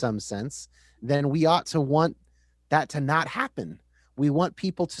true in some sense, then we ought to want that to not happen. We want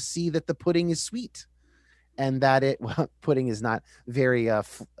people to see that the pudding is sweet, and that pudding is not very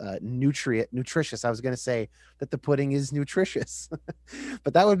nutritious. I was going to say that the pudding is nutritious,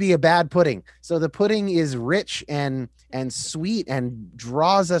 but that would be a bad pudding. So the pudding is rich and sweet and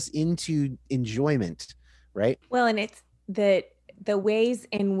draws us into enjoyment, right? Well, and it's the ways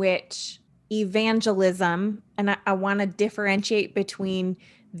in which evangelism, and I want to differentiate between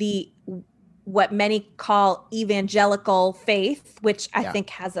what many call evangelical faith, which I think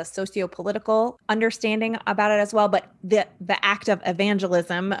has a socio-political understanding about it as well, but the act of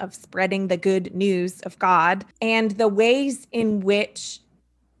evangelism, of spreading the good news of God, and the ways in which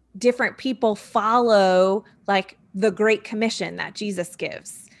different people follow the Great Commission that Jesus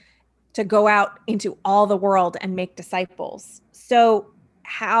gives to go out into all the world and make disciples. So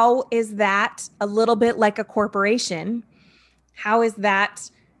how is that a little bit like a corporation? How is that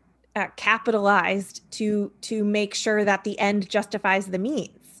capitalized to make sure that the end justifies the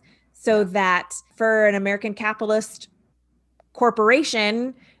means, so that for an American capitalist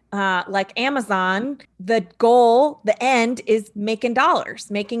corporation like Amazon, the goal, the end is making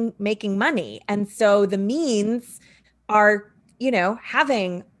dollars, making money. And so the means are,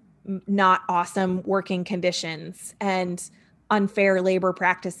 having not awesome working conditions and unfair labor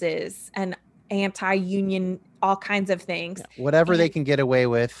practices and anti-union, all kinds of things. Whatever they can get away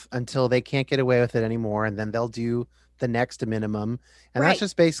with until they can't get away with it anymore. And then they'll do the next minimum. And that's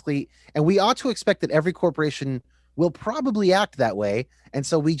just basically, and we ought to expect that every corporation will probably act that way. And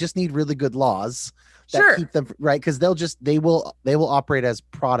so we just need really good laws that keep them right. Cause they will operate as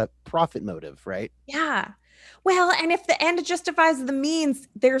profit motive. Right. Yeah. Well, and if the end justifies the means,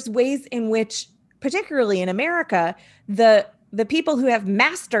 there's ways in which, particularly in America, the people who have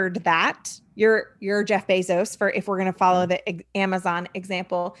mastered that, your Jeff Bezos, for if we're going to follow the Amazon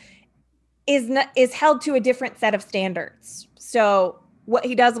example, is held to a different set of standards. So what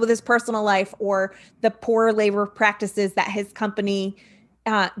he does with his personal life or the poor labor practices that his company,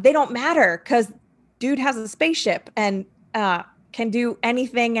 they don't matter, because dude has a spaceship and can do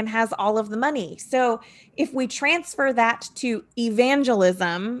anything and has all of the money. So if we transfer that to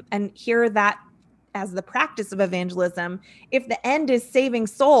evangelism and hear that as the practice of evangelism, if the end is saving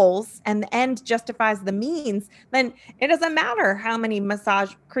souls and the end justifies the means, then it doesn't matter how many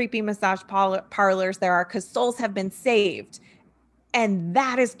creepy massage parlors there are, because souls have been saved. And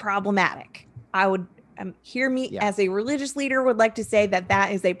that is problematic. I would hear me as a religious leader would like to say that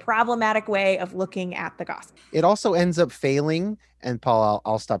that is a problematic way of looking at the gospel. It also ends up failing. And Paul,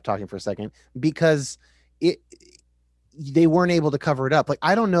 I'll stop talking for a second, because they weren't able to cover it up. Like,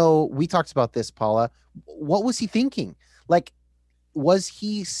 I don't know. We talked about this, Paula. What was he thinking? Like, was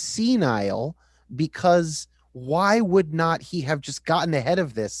he senile? Because why would not he have just gotten ahead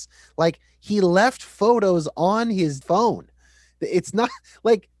of this? Like, he left photos on his phone. It's not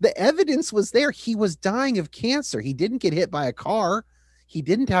like the evidence was there. He was dying of cancer. He didn't get hit by a car. He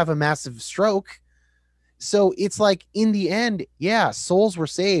didn't have a massive stroke. So it's like, in the end, yeah, souls were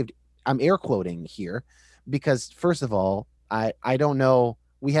saved. I'm air quoting here because, first of all, I don't know.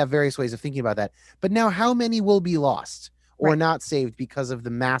 We have various ways of thinking about that. But now, how many will be lost or not saved because of the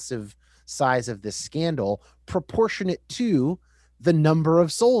massive size of this scandal proportionate to the number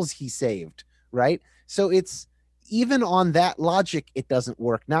of souls he saved, right? So it's, even on that logic, it doesn't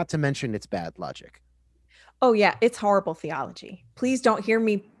work, not to mention it's bad logic. Oh, yeah. It's horrible theology. Please don't hear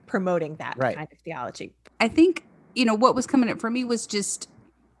me promoting that kind of theology. I think, what was coming up for me was just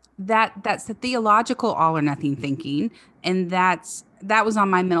that's the theological all or nothing thinking. And that was on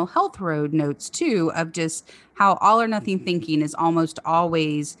my mental health road notes too, of just how all or nothing thinking is almost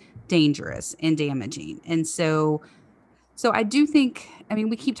always dangerous and damaging. And so I do think,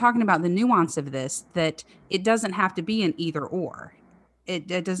 we keep talking about the nuance of this, that it doesn't have to be an either or. It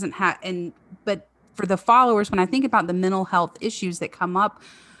doesn't have, but for the followers, when I think about the mental health issues that come up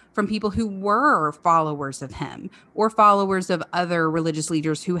from people who were followers of him or followers of other religious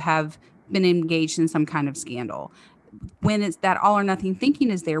leaders who have been engaged in some kind of scandal, when it's that all or nothing thinking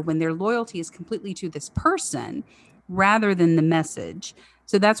is there, when their loyalty is completely to this person rather than the message.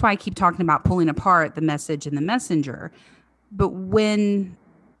 So that's why I keep talking about pulling apart the message and the messenger. But when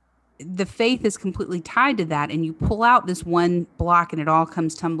the faith is completely tied to that and you pull out this one block and it all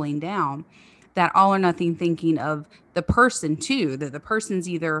comes tumbling down, that all or nothing thinking of the person too, that the person's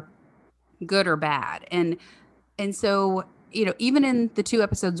either good or bad. And so, even in the 2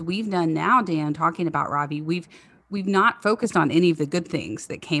 episodes we've done now, Dan, talking about Ravi, we've not focused on any of the good things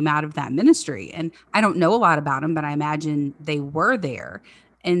that came out of that ministry. And I don't know a lot about them, but I imagine they were there.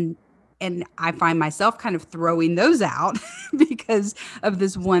 And I find myself kind of throwing those out because of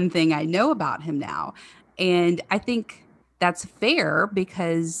this one thing I know about him now. And I think that's fair,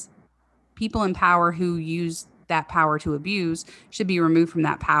 because people in power who use that power to abuse should be removed from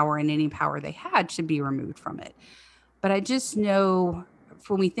that power, and any power they had should be removed from it. But I just know,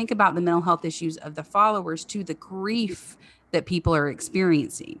 when we think about the mental health issues of the followers, to the grief that people are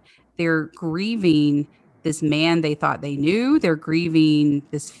experiencing, they're grieving this man they thought they knew. They're grieving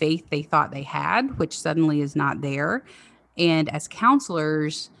this faith they thought they had, which suddenly is not there. And as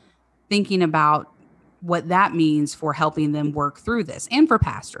counselors, thinking about what that means for helping them work through this, and for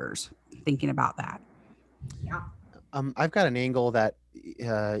pastors thinking about that. Yeah. I've got an angle that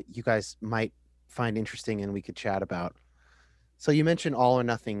you guys might find interesting and we could chat about. So you mentioned all or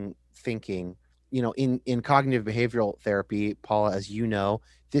nothing thinking. In cognitive behavioral therapy, Paula, as you know,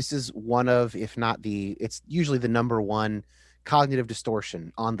 this is one of, if not it's usually the number one cognitive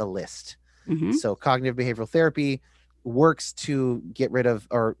distortion on the list. Mm-hmm. So cognitive behavioral therapy works to get rid of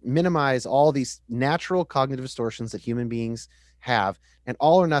or minimize all these natural cognitive distortions that human beings have, and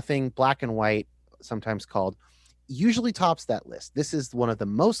all or nothing, black and white, sometimes called, usually tops that list. This is one of the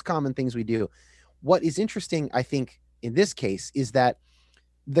most common things we do. What is interesting, I think, in this case is that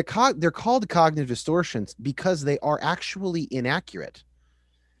they're called cognitive distortions because they are actually inaccurate.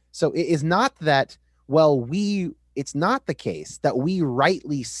 So it is not that, it's not the case that we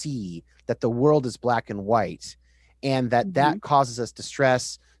rightly see that the world is black and white and that causes us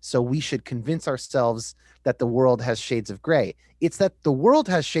distress. So we should convince ourselves that the world has shades of gray. It's that the world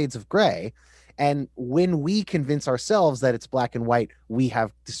has shades of gray. And when we convince ourselves that it's black and white, we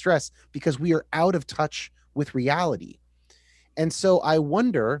have distress because we are out of touch with reality. And so I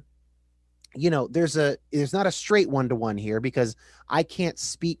wonder, there's not a straight one-to-one here, because I can't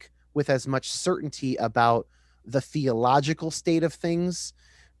speak with as much certainty about the theological state of things.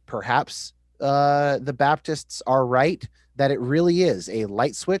 Perhaps the Baptists are right that it really is a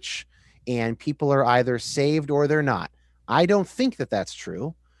light switch and people are either saved or they're not. I don't think that that's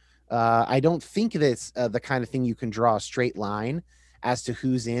true. I don't think that's the kind of thing you can draw a straight line as to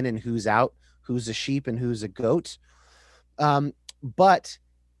who's in and who's out, who's a sheep and who's a goat. But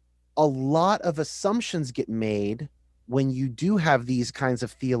a lot of assumptions get made when you do have these kinds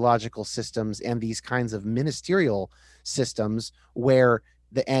of theological systems and these kinds of ministerial systems where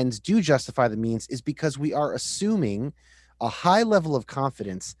the ends do justify the means, is because we are assuming a high level of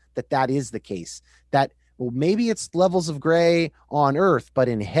confidence that that is the case. That, well, maybe it's levels of gray on earth, but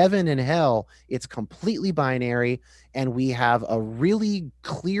in heaven and hell, it's completely binary. And we have a really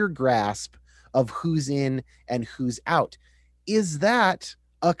clear grasp of who's in and who's out. Is that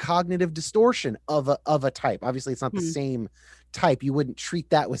a cognitive distortion of a type? Obviously, it's not the same type. You wouldn't treat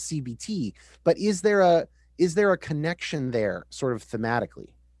that with CBT, but is there a connection there, sort of thematically?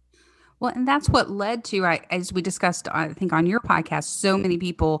 Well, and that's what led to, as we discussed, I think on your podcast, so many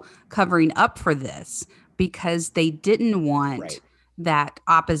people covering up for this because they didn't want that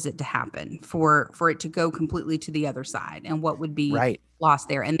opposite to happen, for it to go completely to the other side, and what would be lost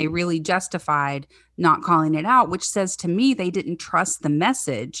there. And they really justified not calling it out, which says to me they didn't trust the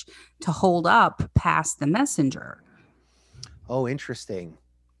message to hold up past the messenger. Oh, interesting.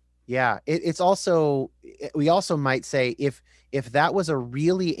 Yeah, it's also, we also might say, if that was a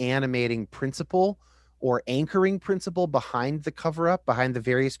really animating principle or anchoring principle behind the cover up, behind the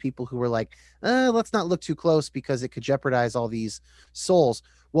various people who were like, let's not look too close because it could jeopardize all these souls,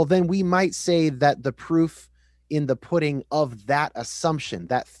 well, then we might say that the proof in the pudding of that assumption,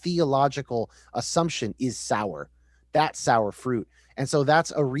 that theological assumption, is sour. That's sour fruit. And so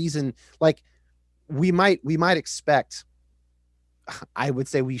that's a reason, like, we might expect, I would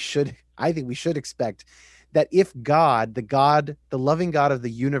say I think we should expect that if God, the loving God of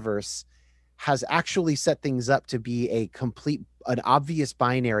the universe, has actually set things up to be an obvious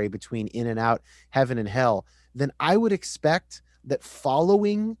binary between in and out, heaven and hell, then I would expect that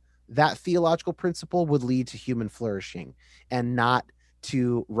following that theological principle would lead to human flourishing and not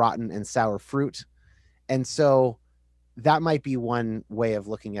to rotten and sour fruit. And so that might be one way of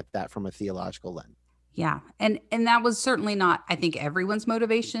looking at that from a theological lens. Yeah. And that was certainly not, I think, everyone's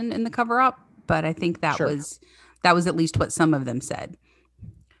motivation in the cover up, but I think that was at least what some of them said.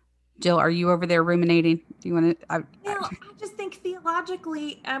 Jill, are you over there ruminating? Do you want to? I just think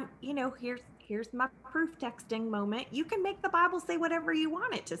theologically, here's my proof texting moment. You can make the Bible say whatever you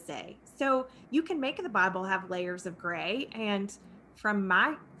want it to say. So you can make the Bible have layers of gray. And from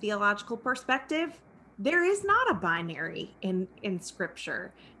my theological perspective, there is not a binary in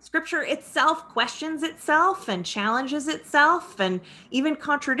Scripture. Scripture itself questions itself and challenges itself and even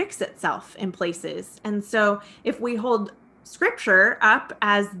contradicts itself in places. And so if we hold Scripture up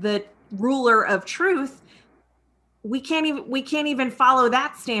as the ruler of truth, we can't even follow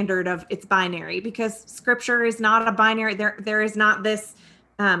that standard of it's binary, because Scripture is not a binary. There is not this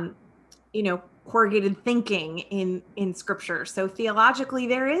corrugated thinking in Scripture. So theologically,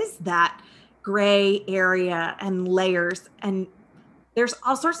 there is that gray area and layers, and there's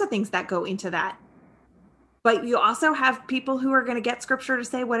all sorts of things that go into that. But you also have people who are going to get Scripture to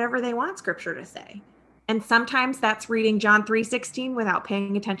say whatever they want Scripture to say. And sometimes that's reading John 3:16 without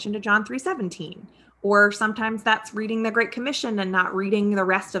paying attention to John 3:17. Or sometimes that's reading the Great Commission and not reading the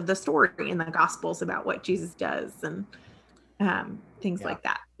rest of the story in the Gospels about what Jesus does and things like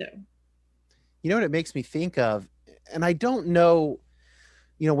that. So. You know what it makes me think of? And I don't know,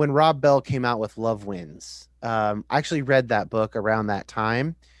 when Rob Bell came out with Love Wins, I actually read that book around that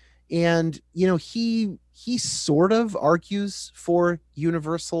time. And, he sort of argues for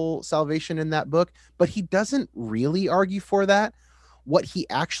universal salvation in that book, but he doesn't really argue for that. What he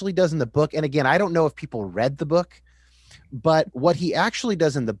actually does in the book, and again, I don't know if people read the book, but what he actually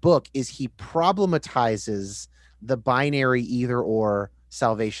does in the book is he problematizes the binary either or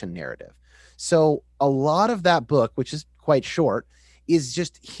salvation narrative. So a lot of that book, which is quite short, is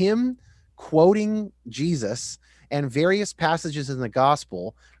just him quoting Jesus and various passages in the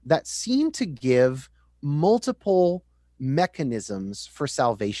gospel that seem to give multiple mechanisms for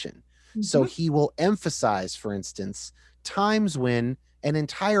salvation. Mm-hmm. So he will emphasize, for instance, times when an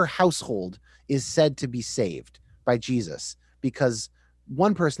entire household is said to be saved by Jesus because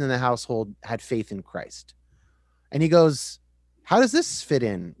one person in the household had faith in Christ. And he goes, how does this fit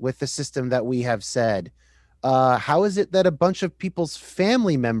in with the system that we have said? How is it that a bunch of people's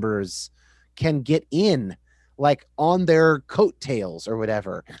family members can get in, like on their coattails or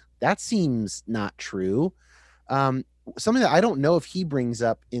whatever? That seems not true. Something that I don't know if he brings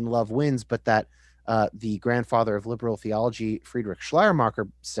up in Love Wins, but that the grandfather of liberal theology, Friedrich Schleiermacher,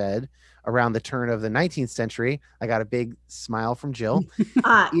 said around the turn of the 19th century. I got a big smile from Jill.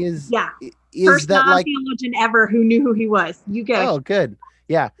 Is first that non-theologian ever who knew who he was? You go. Oh, good.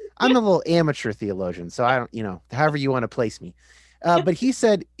 Yeah, I'm a little amateur theologian, so I don't, however you want to place me. But he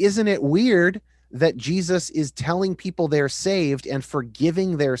said, isn't it weird that Jesus is telling people they're saved and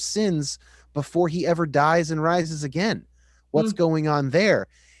forgiving their sins before he ever dies and rises again. What's going on there?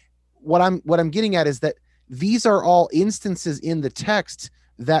 What I'm getting at is that these are all instances in the text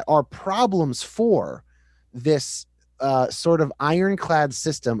that are problems for this sort of ironclad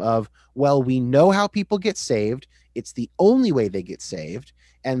system of, well, we know how people get saved. It's the only way they get saved.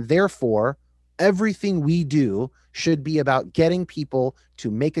 And therefore, everything we do should be about getting people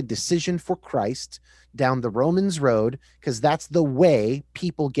to make a decision for Christ down the Romans road, because that's the way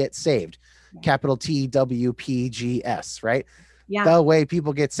people get saved. Capital TWPGS, right? Yeah. The way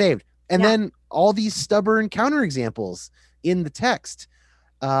people get saved. And then all these stubborn counterexamples in the text,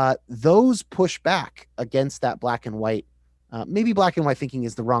 those push back against that black and white. Maybe black and white thinking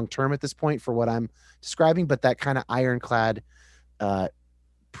is the wrong term at this point for what I'm describing, but that kind of ironclad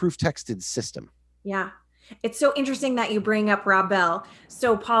proof texted system. Yeah. It's so interesting that you bring up Rob Bell.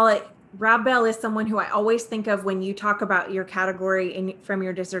 So Paula, Rob Bell is someone who I always think of when you talk about your category from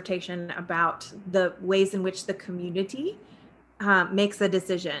your dissertation about the ways in which the community makes a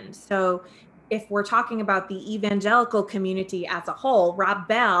decision. So if we're talking about the evangelical community as a whole, Rob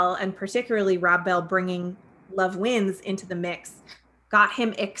Bell, and particularly Rob Bell bringing Love Wins into the mix, got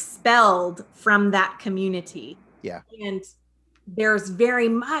him expelled from that community. Yeah. And there's very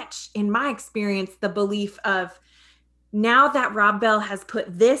much, in my experience, the belief of, now that Rob Bell has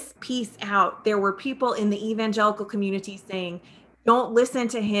put this piece out, there were people in the evangelical community saying, don't listen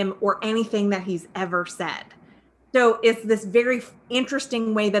to him or anything that he's ever said. So it's this very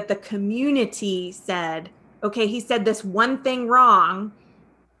interesting way that the community said, okay, he said this one thing wrong,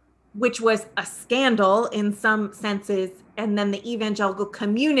 which was a scandal in some senses. And then the evangelical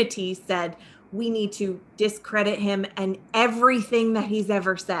community said, we need to discredit him and everything that he's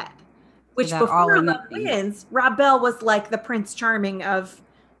ever said. Which before Love Wins, Rob Bell was like the Prince Charming of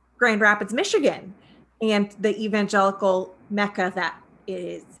Grand Rapids, Michigan, and the evangelical mecca that it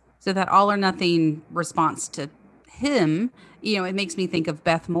is. So that all or nothing response to him, it makes me think of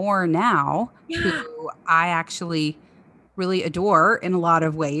Beth Moore now, who I actually really adore in a lot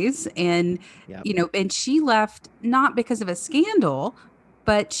of ways. And, and she left not because of a scandal,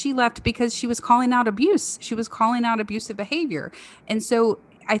 but she left because she was calling out abuse. She was calling out abusive behavior. And so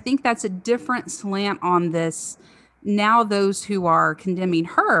I think that's a different slant on this. Now those who are condemning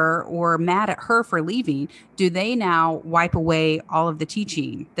her or mad at her for leaving, do they now wipe away all of the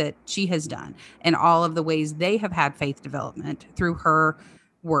teaching that she has done and all of the ways they have had faith development through her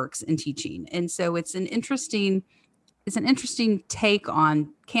works and teaching? And so it's an interesting take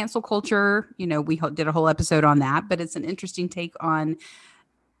on cancel culture. We did a whole episode on that, but it's an interesting take on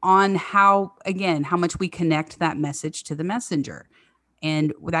how much we connect that message to the messenger.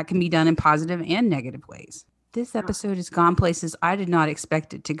 And that can be done in positive and negative ways. This episode has gone places I did not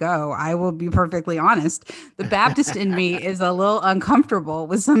expect it to go. I will be perfectly honest. The Baptist in me is a little uncomfortable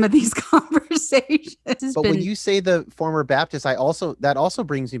with some of these conversations. But when you say the former Baptist, that also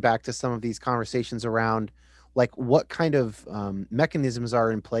brings me back to some of these conversations around like what kind of mechanisms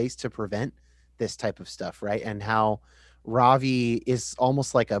are in place to prevent this type of stuff, right? And how Ravi is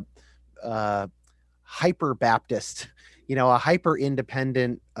almost like a hyper Baptist, a hyper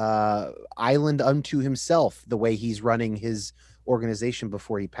independent island unto himself, the way he's running his organization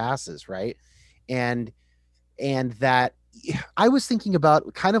before he passes, right? And that I was thinking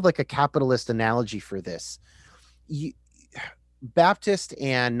about kind of like a capitalist analogy for this. Baptist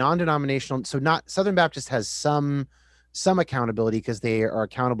and non-denominational, so not Southern Baptist has some accountability because they are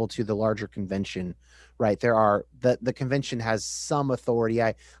accountable to the larger convention, right? The convention has some authority.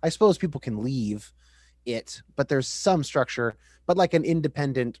 I suppose people can leave it, but there's some structure. But like an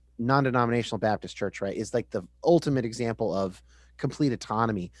independent non-denominational Baptist church, right, is like the ultimate example of complete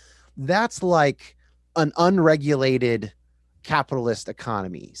autonomy. That's like an unregulated capitalist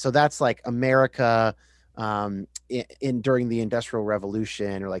economy. So that's like America during the Industrial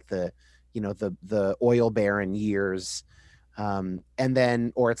Revolution, or like the oil baron years, and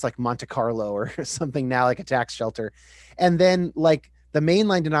then, or it's like Monte Carlo or something now, like a tax shelter. And then like the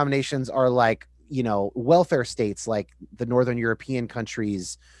mainline denominations are like, welfare states like the Northern European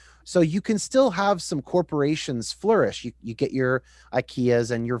countries. So you can still have some corporations flourish. You get your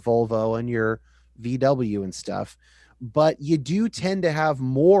IKEAs and your Volvo and your VW and stuff, but you do tend to have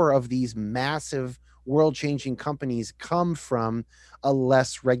more of these massive world-changing companies come from a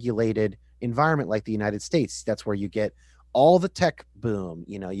less regulated environment like the United States. That's where you get all the tech boom,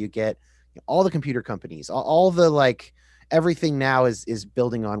 you get all the computer companies, all the like, everything now is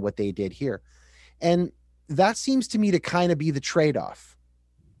building on what they did here. And that seems to me to kind of be the trade-off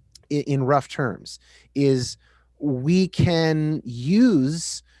in rough terms, is we can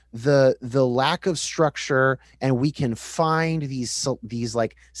use the lack of structure, and we can find these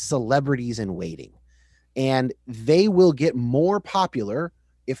like celebrities in waiting, and they will get more popular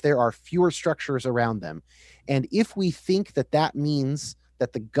if there are fewer structures around them. And if we think that that means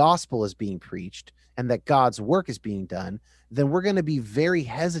that the gospel is being preached and that God's work is being done, then we're going to be very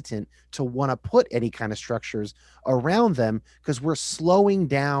hesitant to want to put any kind of structures around them, because we're slowing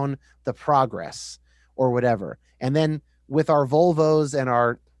down the progress or whatever. And then with our Volvos and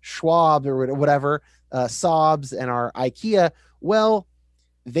our Schwab or whatever, Saabs and our IKEA, well,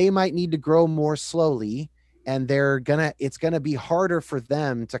 they might need to grow more slowly, and it's gonna be harder for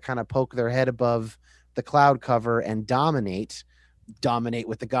them to kind of poke their head above the cloud cover and dominate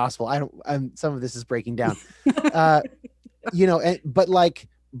with the gospel. Some of this is breaking down,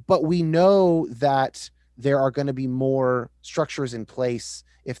 but we know that there are going to be more structures in place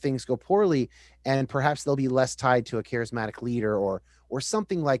if things go poorly, and perhaps they'll be less tied to a charismatic leader or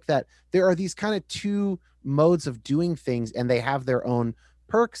something like that. There are these kind of two modes of doing things, and they have their own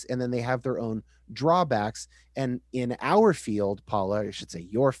perks, and then they have their own drawbacks. And in our field, Paula, I should say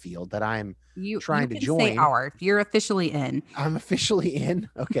your field that I'm trying to join. Say our, you're officially in. I'm officially in.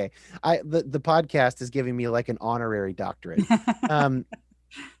 Okay. The podcast is giving me like an honorary doctorate.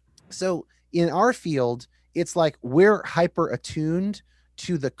 So in our field, it's like we're hyper attuned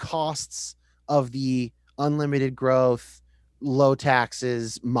to the costs of the unlimited growth, low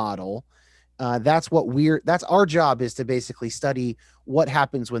taxes model. That's our job, is to basically study what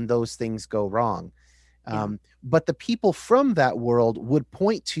happens when those things go wrong. But the people from that world would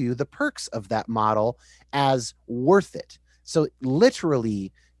point to the perks of that model as worth it. So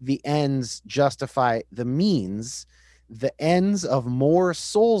literally, the ends justify the means. The ends of more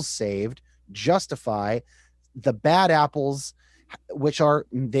souls saved justify the bad apples, which are,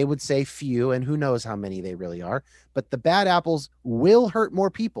 they would say, few, and who knows how many they really are. But the bad apples will hurt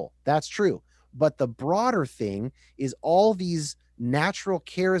more people. That's true. But the broader thing is all these natural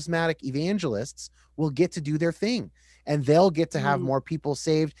charismatic evangelists will get to do their thing, and they'll get to have more people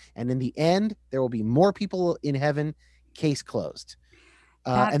saved. And in the end, there will be more people in heaven. Case closed.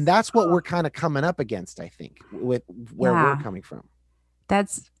 And that's what we're kind of coming up against, I think, with where we're coming from.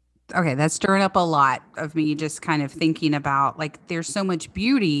 That's okay. That's stirring up a lot of me, just kind of thinking about, like, there's so much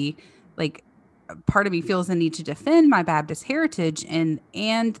beauty. Like, part of me feels the need to defend my Baptist heritage and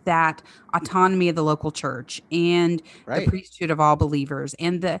that autonomy of the local church and the priesthood of all believers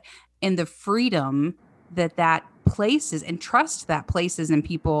and the freedom that places, and trust that places in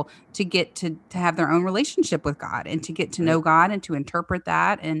people to get to have their own relationship with God and to get to know God and to interpret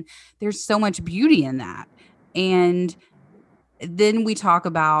that. And there's so much beauty in that. And then we talk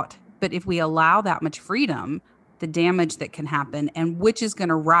about, but if we allow that much freedom, the damage that can happen, and which is going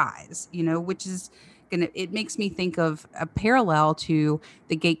to rise, which is it makes me think of a parallel to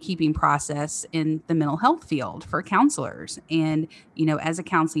the gatekeeping process in the mental health field for counselors. And, as a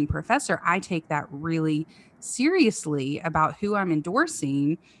counseling professor, I take that really seriously about who I'm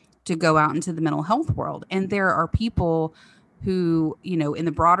endorsing to go out into the mental health world. And there are people who, in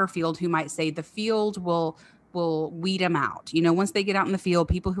the broader field, who might say the field will weed them out. Once they get out in the field,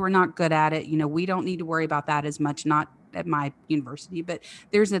 people who are not good at it, we don't need to worry about that as much, not at my university, but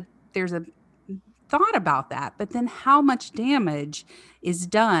there's a thought about that. But then how much damage is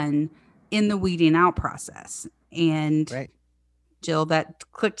done in the weeding out process? And Jill, that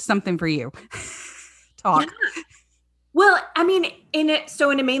clicked something for you. Talk. Yeah. Well, I mean, in a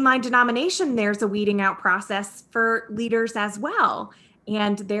mainline denomination, there's a weeding out process for leaders as well.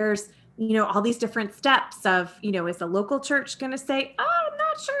 And there's, all these different steps of, is the local church going to say, oh, I'm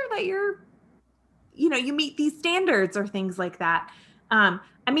not sure that you meet these standards or things like that.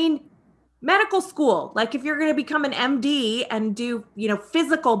 Medical school, like if you're going to become an MD and do,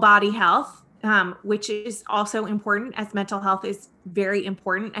 physical body health, which is also important, as mental health is very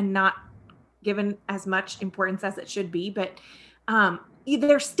important and not given as much importance as it should be, but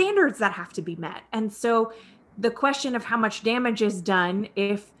there's standards that have to be met. And so the question of how much damage is done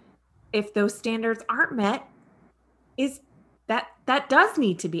if those standards aren't met is that does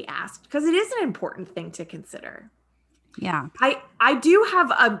need to be asked, because it is an important thing to consider. Yeah. I do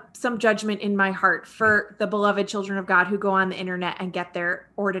have some judgment in my heart for the beloved children of God who go on the internet and get their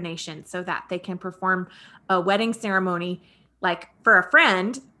ordination so that they can perform a wedding ceremony, like for a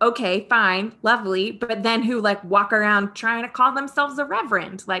friend. Okay, fine, lovely. But then who walk around trying to call themselves a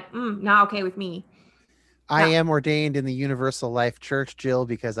reverend, not okay with me. I am ordained in the Universal Life Church, Jill,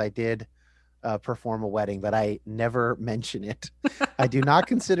 because I did perform a wedding, but I never mention it. I do not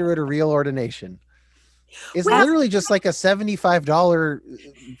consider it a real ordination. It's literally just like a $75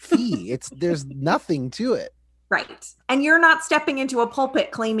 fee. There's nothing to it. Right. And you're not stepping into a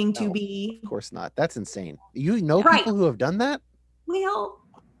pulpit claiming to No, be. Of course not. That's insane. You know Right. people who have done that? Well,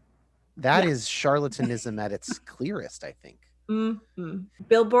 That yeah. is charlatanism at its clearest, I think.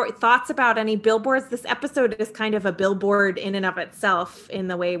 Billboard thoughts about any billboards? This episode is kind of a billboard in and of itself in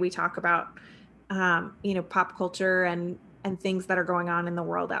the way we talk about, pop culture and things that are going on in the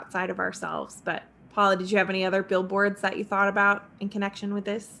world outside of ourselves. But Paula, did you have any other billboards that you thought about in connection with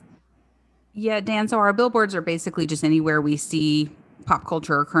this? Yeah, Dan. So our billboards are basically just anywhere we see pop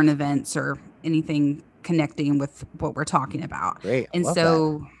culture or current events or anything connecting with what we're talking about. Great. I And love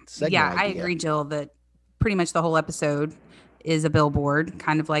so, that segment yeah, I idea. agree, Jill, that pretty much the whole episode is a billboard,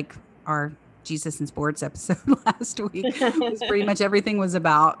 kind of like our Jesus and Sports episode last week. Was pretty much everything was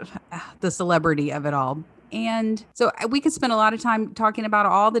about the celebrity of it all. And so we could spend a lot of time talking about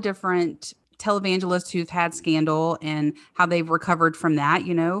all the different televangelists who've had scandal and how they've recovered from that.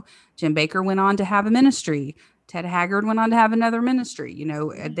 You know, Jim Baker went on to have a ministry. Ted Haggard went on to have another ministry. You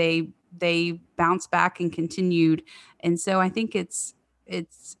know, they bounced back and continued. And so I think it's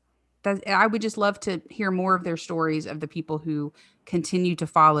that I would just love to hear more of their stories of the people who continue to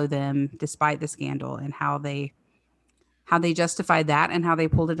follow them despite the scandal and how they justified that and how they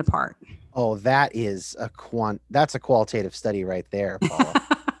pulled it apart. Oh, that's a qualitative study right there, Paula.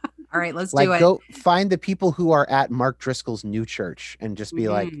 All right, let's Like, do it. go find the people who are at Mark Driscoll's new church and just be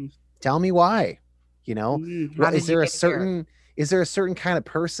like, tell me why. You know, is there a certain kind of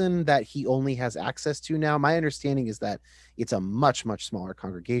person that he only has access to now? My understanding is that it's a much, much smaller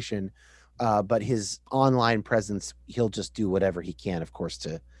congregation, but his online presence, he'll just do whatever he can, of course,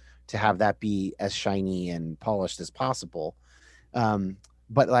 to have that be as shiny and polished as possible.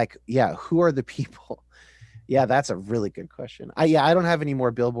 But like, yeah, who are the people? Yeah, that's a really good question. I don't have any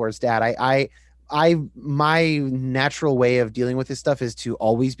more billboards, Dad. My natural way of dealing with this stuff is to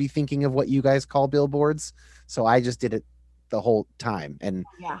always be thinking of what you guys call billboards. So I just did it the whole time and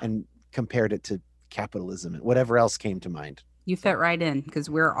compared it to capitalism and whatever else came to mind. You fit right in because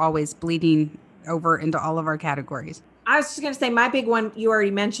we're always bleeding over into all of our categories. I was just going to say my big one you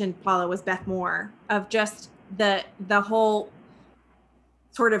already mentioned, Paula, was Beth Moore, of just the whole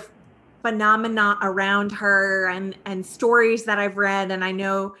sort of phenomena around her and stories that I've read. And I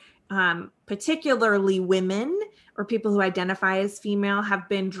know particularly women or people who identify as female have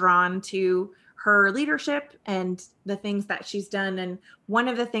been drawn to her leadership and the things that she's done. And one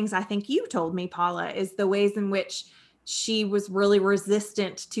of the things I think you told me, Paula, is the ways in which she was really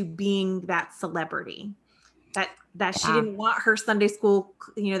resistant to being that celebrity, that she didn't want her Sunday school,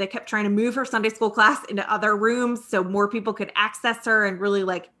 they kept trying to move her Sunday school class into other rooms so more people could access her and really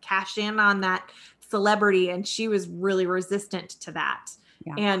like cash in on that celebrity. And she was really resistant to that.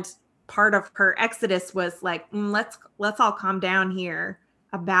 Yeah. And part of her exodus was like, let's all calm down here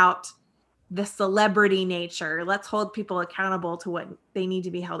about the celebrity nature. Let's hold people accountable to what they need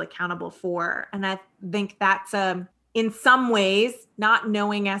to be held accountable for. And I think that's in some ways, not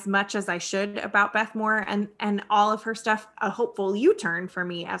knowing as much as I should about Beth Moore and all of her stuff, a hopeful U-turn for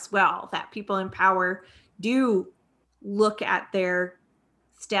me as well, that people in power do look at their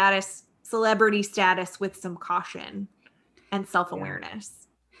celebrity status with some caution and self-awareness.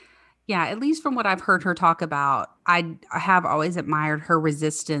 Yeah, at least from what I've heard her talk about, I have always admired her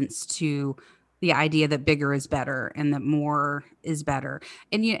resistance to the idea that bigger is better and that more is better.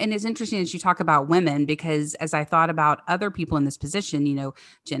 And it's interesting as you talk about women, because as I thought about other people in this position,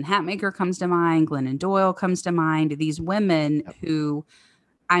 Jen Hatmaker comes to mind, Glennon Doyle comes to mind, these women who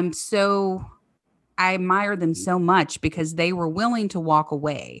I admire them so much because they were willing to walk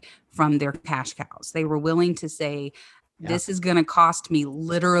away from their cash cows. They were willing to say, this is going to cost me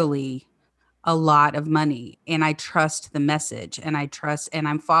literally a lot of money, and I trust the message, and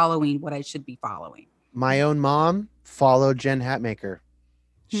I'm following what I should be following. My own mom followed Jen Hatmaker.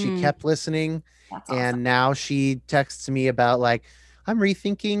 She kept listening. That's awesome. And now she texts me about like, I'm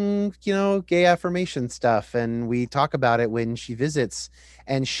rethinking, gay affirmation stuff. And we talk about it when she visits.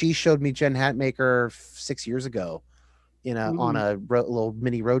 And she showed me Jen Hatmaker 6 years ago on a little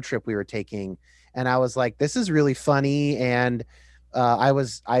mini road trip we were taking. And I was like, this is really funny. And I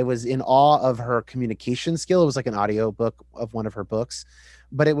was in awe of her communication skill. It was like an audio book of one of her books,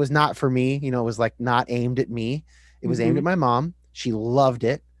 but it was not for me. It was like not aimed at me. It was aimed at my mom. She loved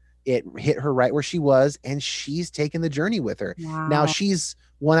it. It hit her right where she was, and she's taken the journey with her. Wow. Now she's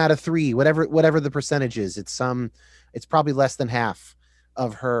 1 out of 3, whatever the percentage is. It's probably less than half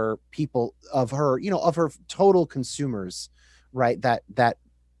of her people, of her total consumers, right? That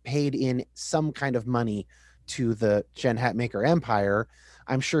paid in some kind of money to the Jen Hatmaker empire.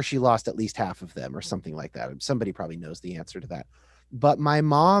 I'm sure she lost at least half of them or something like that. Somebody probably knows the answer to that. But my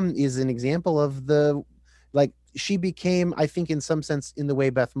mom is an example of she became, I think, in some sense, in the way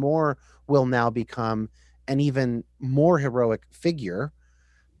Beth Moore will now become, an even more heroic figure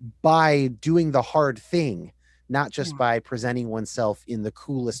by doing the hard thing, not just by presenting oneself in the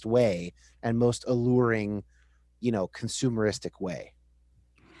coolest way and most alluring, consumeristic way.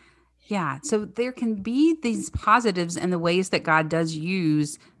 Yeah. So there can be these positives in the ways that God does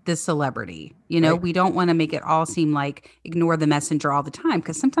use this celebrity. Right. We don't want to make it all seem like ignore the messenger all the time,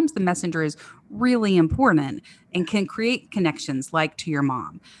 because sometimes the messenger is really important and can create connections like to your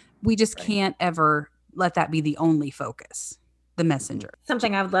mom. We just can't ever let that be the only focus, the messenger.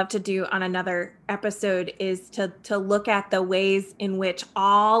 Something I would love to do on another episode is to look at the ways in which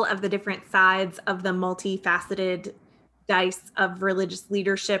all of the different sides of the multifaceted dice of religious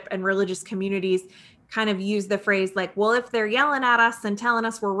leadership and religious communities kind of use the phrase like, well, if they're yelling at us and telling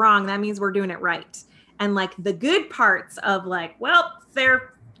us we're wrong, that means we're doing it right. And like the good parts of like, well,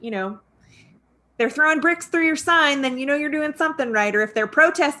 they're throwing bricks through your sign, then you're doing something right. Or if they're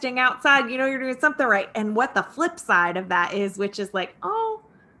protesting outside, you're doing something right. And what the flip side of that is, which is like, oh,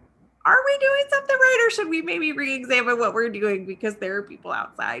 are we doing something right? Or should we maybe re-examine what we're doing because there are people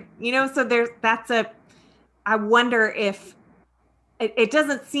outside? So I wonder if it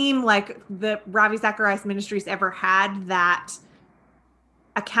doesn't seem like the Ravi Zacharias Ministries ever had that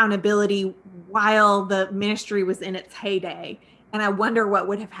accountability while the ministry was in its heyday. And I wonder what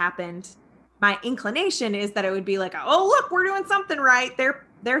would have happened. My inclination is that it would be like, oh, look, we're doing something right.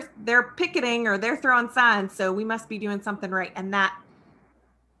 They're picketing or they're throwing signs, so we must be doing something right. And that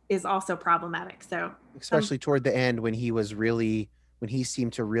is also problematic. So especially toward the end when he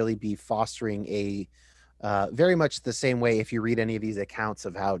seemed to really be fostering a very much the same way, if you read any of these accounts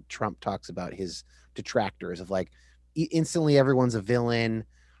of how Trump talks about his detractors, of like instantly everyone's a villain.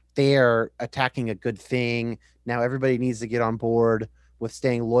 They are attacking a good thing. Now everybody needs to get on board with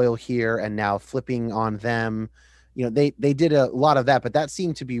staying loyal here, and now flipping on them. They did a lot of that, but that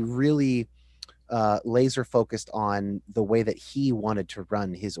seemed to be really laser focused on the way that he wanted to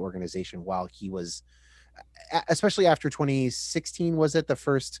run his organization while he was, especially after 2016, was it the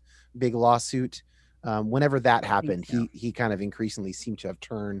first big lawsuit? Whenever that happened, so. he kind of increasingly seemed to have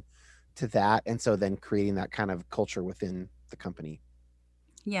turned to that. And so then creating that kind of culture within the company.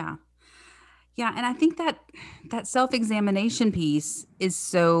 Yeah. Yeah. And I think that self-examination piece is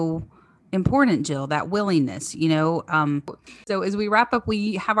so important, Jill, that willingness, so as we wrap up,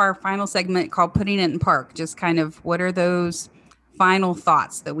 we have our final segment called Putting It in Park. Just kind of what are those final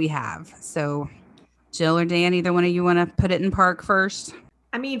thoughts that we have? So Jill or Dan, either one of you want to put it in park first?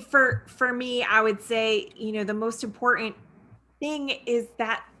 I mean, for me, I would say, the most important thing is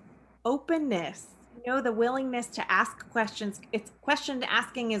that openness, the willingness to ask questions. Question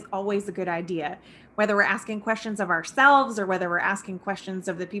asking is always a good idea, whether we're asking questions of ourselves or whether we're asking questions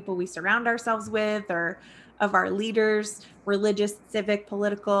of the people we surround ourselves with or of our leaders, religious, civic,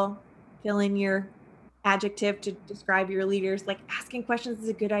 political, fill in your adjective to describe your leaders. Like asking questions is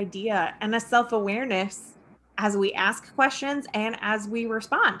a good idea, and a self-awareness as we ask questions and as we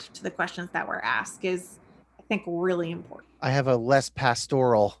respond to the questions that were asked is, I think, really important. I have a less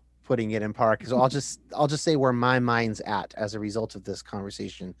pastoral putting it in park. So I'll just say where my mind's at as a result of this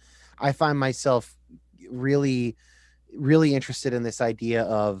conversation. I find myself really, really interested in this idea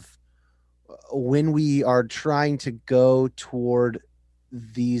of when we are trying to go toward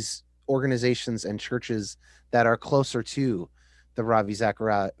these organizations and churches that are closer to the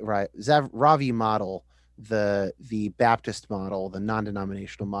Ravi model, the Baptist model, the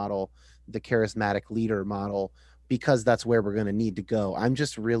non-denominational model, the charismatic leader model, because that's where we're going to need to go. I'm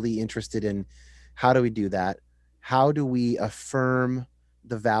just really interested in how do we do that? How do we affirm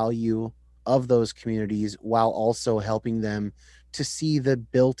the value of those communities while also helping them to see the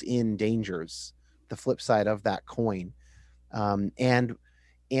built-in dangers, the flip side of that coin? And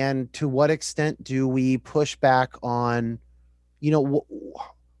to what extent do we push back on,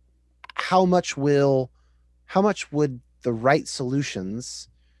 how much would the right solutions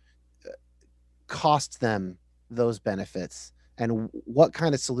cost them those benefits, and what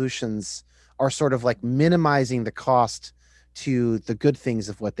kind of solutions are sort of like minimizing the cost to the good things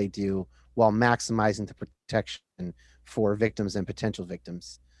of what they do while maximizing the protection for victims and potential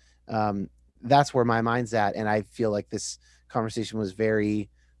victims. That's where my mind's at. And I feel like this conversation was very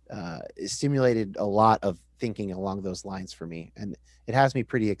stimulated a lot of thinking along those lines for me. And it has me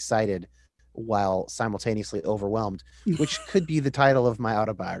pretty excited while simultaneously overwhelmed, which could be the title of my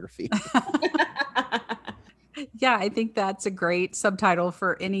autobiography. Yeah, I think that's a great subtitle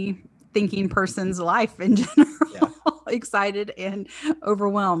for any thinking person's life in general. Yeah. Excited and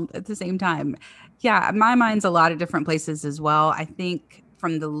overwhelmed at the same time. Yeah, my mind's a lot of different places as well. I think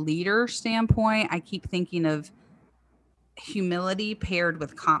from the leader standpoint, I keep thinking of humility paired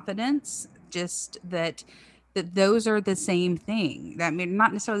with confidence, just that those are the same thing. That, I mean,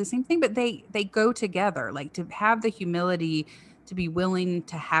 not necessarily the same thing, but they go together. Like, to have the humility to be willing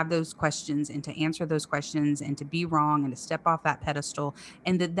to have those questions and to answer those questions and to be wrong and to step off that pedestal,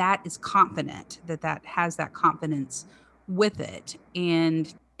 and that is confident, that has that confidence with it.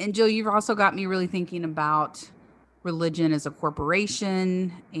 And Jill, you've also got me really thinking about religion as a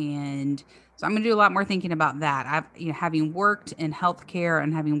corporation. And so I'm going to do a lot more thinking about that. Having worked in healthcare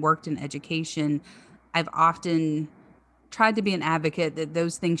and having worked in education, I've often tried to be an advocate that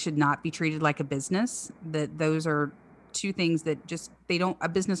those things should not be treated like a business, that those are two things that just, a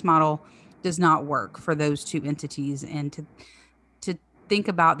business model does not work for those two entities. And to think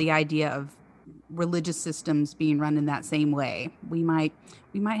about the idea of religious systems being run in that same way, we might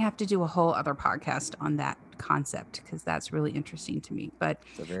have to do a whole other podcast on that concept, because that's really interesting to me. But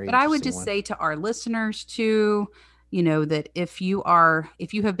I would just say to our listeners too, that if you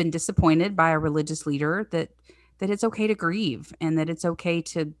have been disappointed by a religious leader, that it's okay to grieve, and that it's okay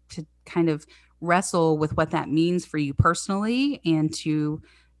to kind of wrestle with what that means for you personally, and to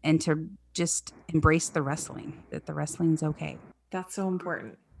just embrace the wrestling, that the wrestling's okay. That's so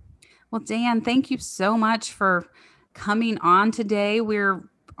important. Well, Dan, thank you so much for coming on today. We're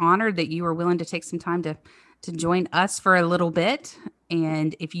honored that you were willing to take some time to join us for a little bit.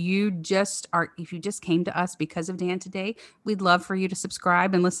 And if you just came to us because of Dan today, we'd love for you to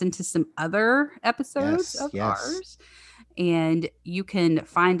subscribe and listen to some other episodes of ours. And you can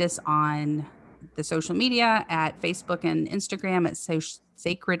find us on the social media at Facebook and Instagram at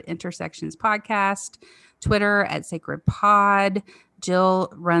Sacred Intersections Podcast, Twitter at Sacred Pod.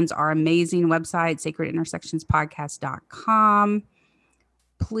 Jill runs our amazing website, sacredintersectionspodcast.com.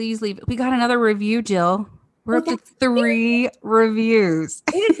 Please leave. We got another review, Jill. We're up to 3 reviews.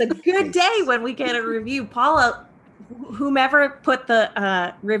 It is a good day when we get a review. Paula, whomever put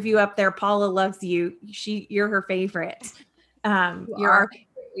the review up there, Paula loves you. You're her favorite. You're our favorite.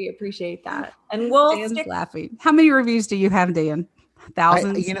 We appreciate that. And we'll stick laughing. How many reviews do you have, Dan?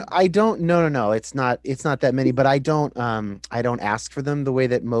 Thousands? I don't. No. It's not that many. But I don't ask for them the way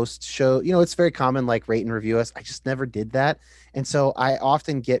that most show. It's very common, like, rate and review us. I just never did that, and so I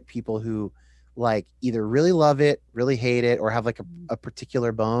often get people who, like, either really love it, really hate it, or have like a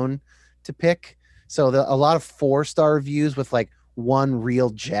particular bone to pick. So a lot of 4-star reviews with like one real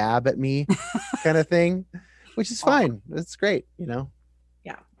jab at me, kind of thing, which is fine. It's great, Yeah.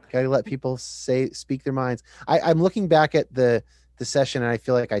 Gotta let people speak their minds. I'm looking back at the session, and I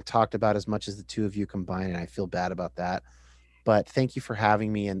feel like I talked about as much as the two of you combined, and I feel bad about that. But thank you for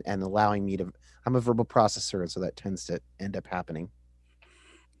having me and allowing me to. I'm a verbal processor, and so that tends to end up happening.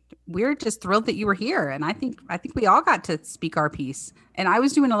 We're just thrilled that you were here, and I think we all got to speak our piece. And I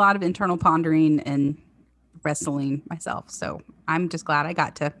was doing a lot of internal pondering and wrestling myself, so I'm just glad I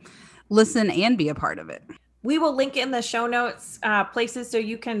got to listen and be a part of it. We will link in the show notes places so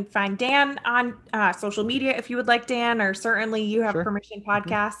you can find Dan on social media if you would like Dan, or certainly You Have Permission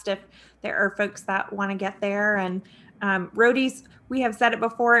podcast if there are folks that want to get there. And Roadies, we have said it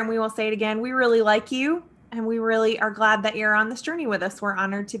before and we will say it again. We really like you, and we really are glad that you're on this journey with us. We're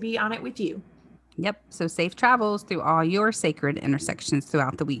honored to be on it with you. Yep. So safe travels through all your sacred intersections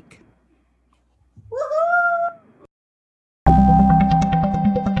throughout the week.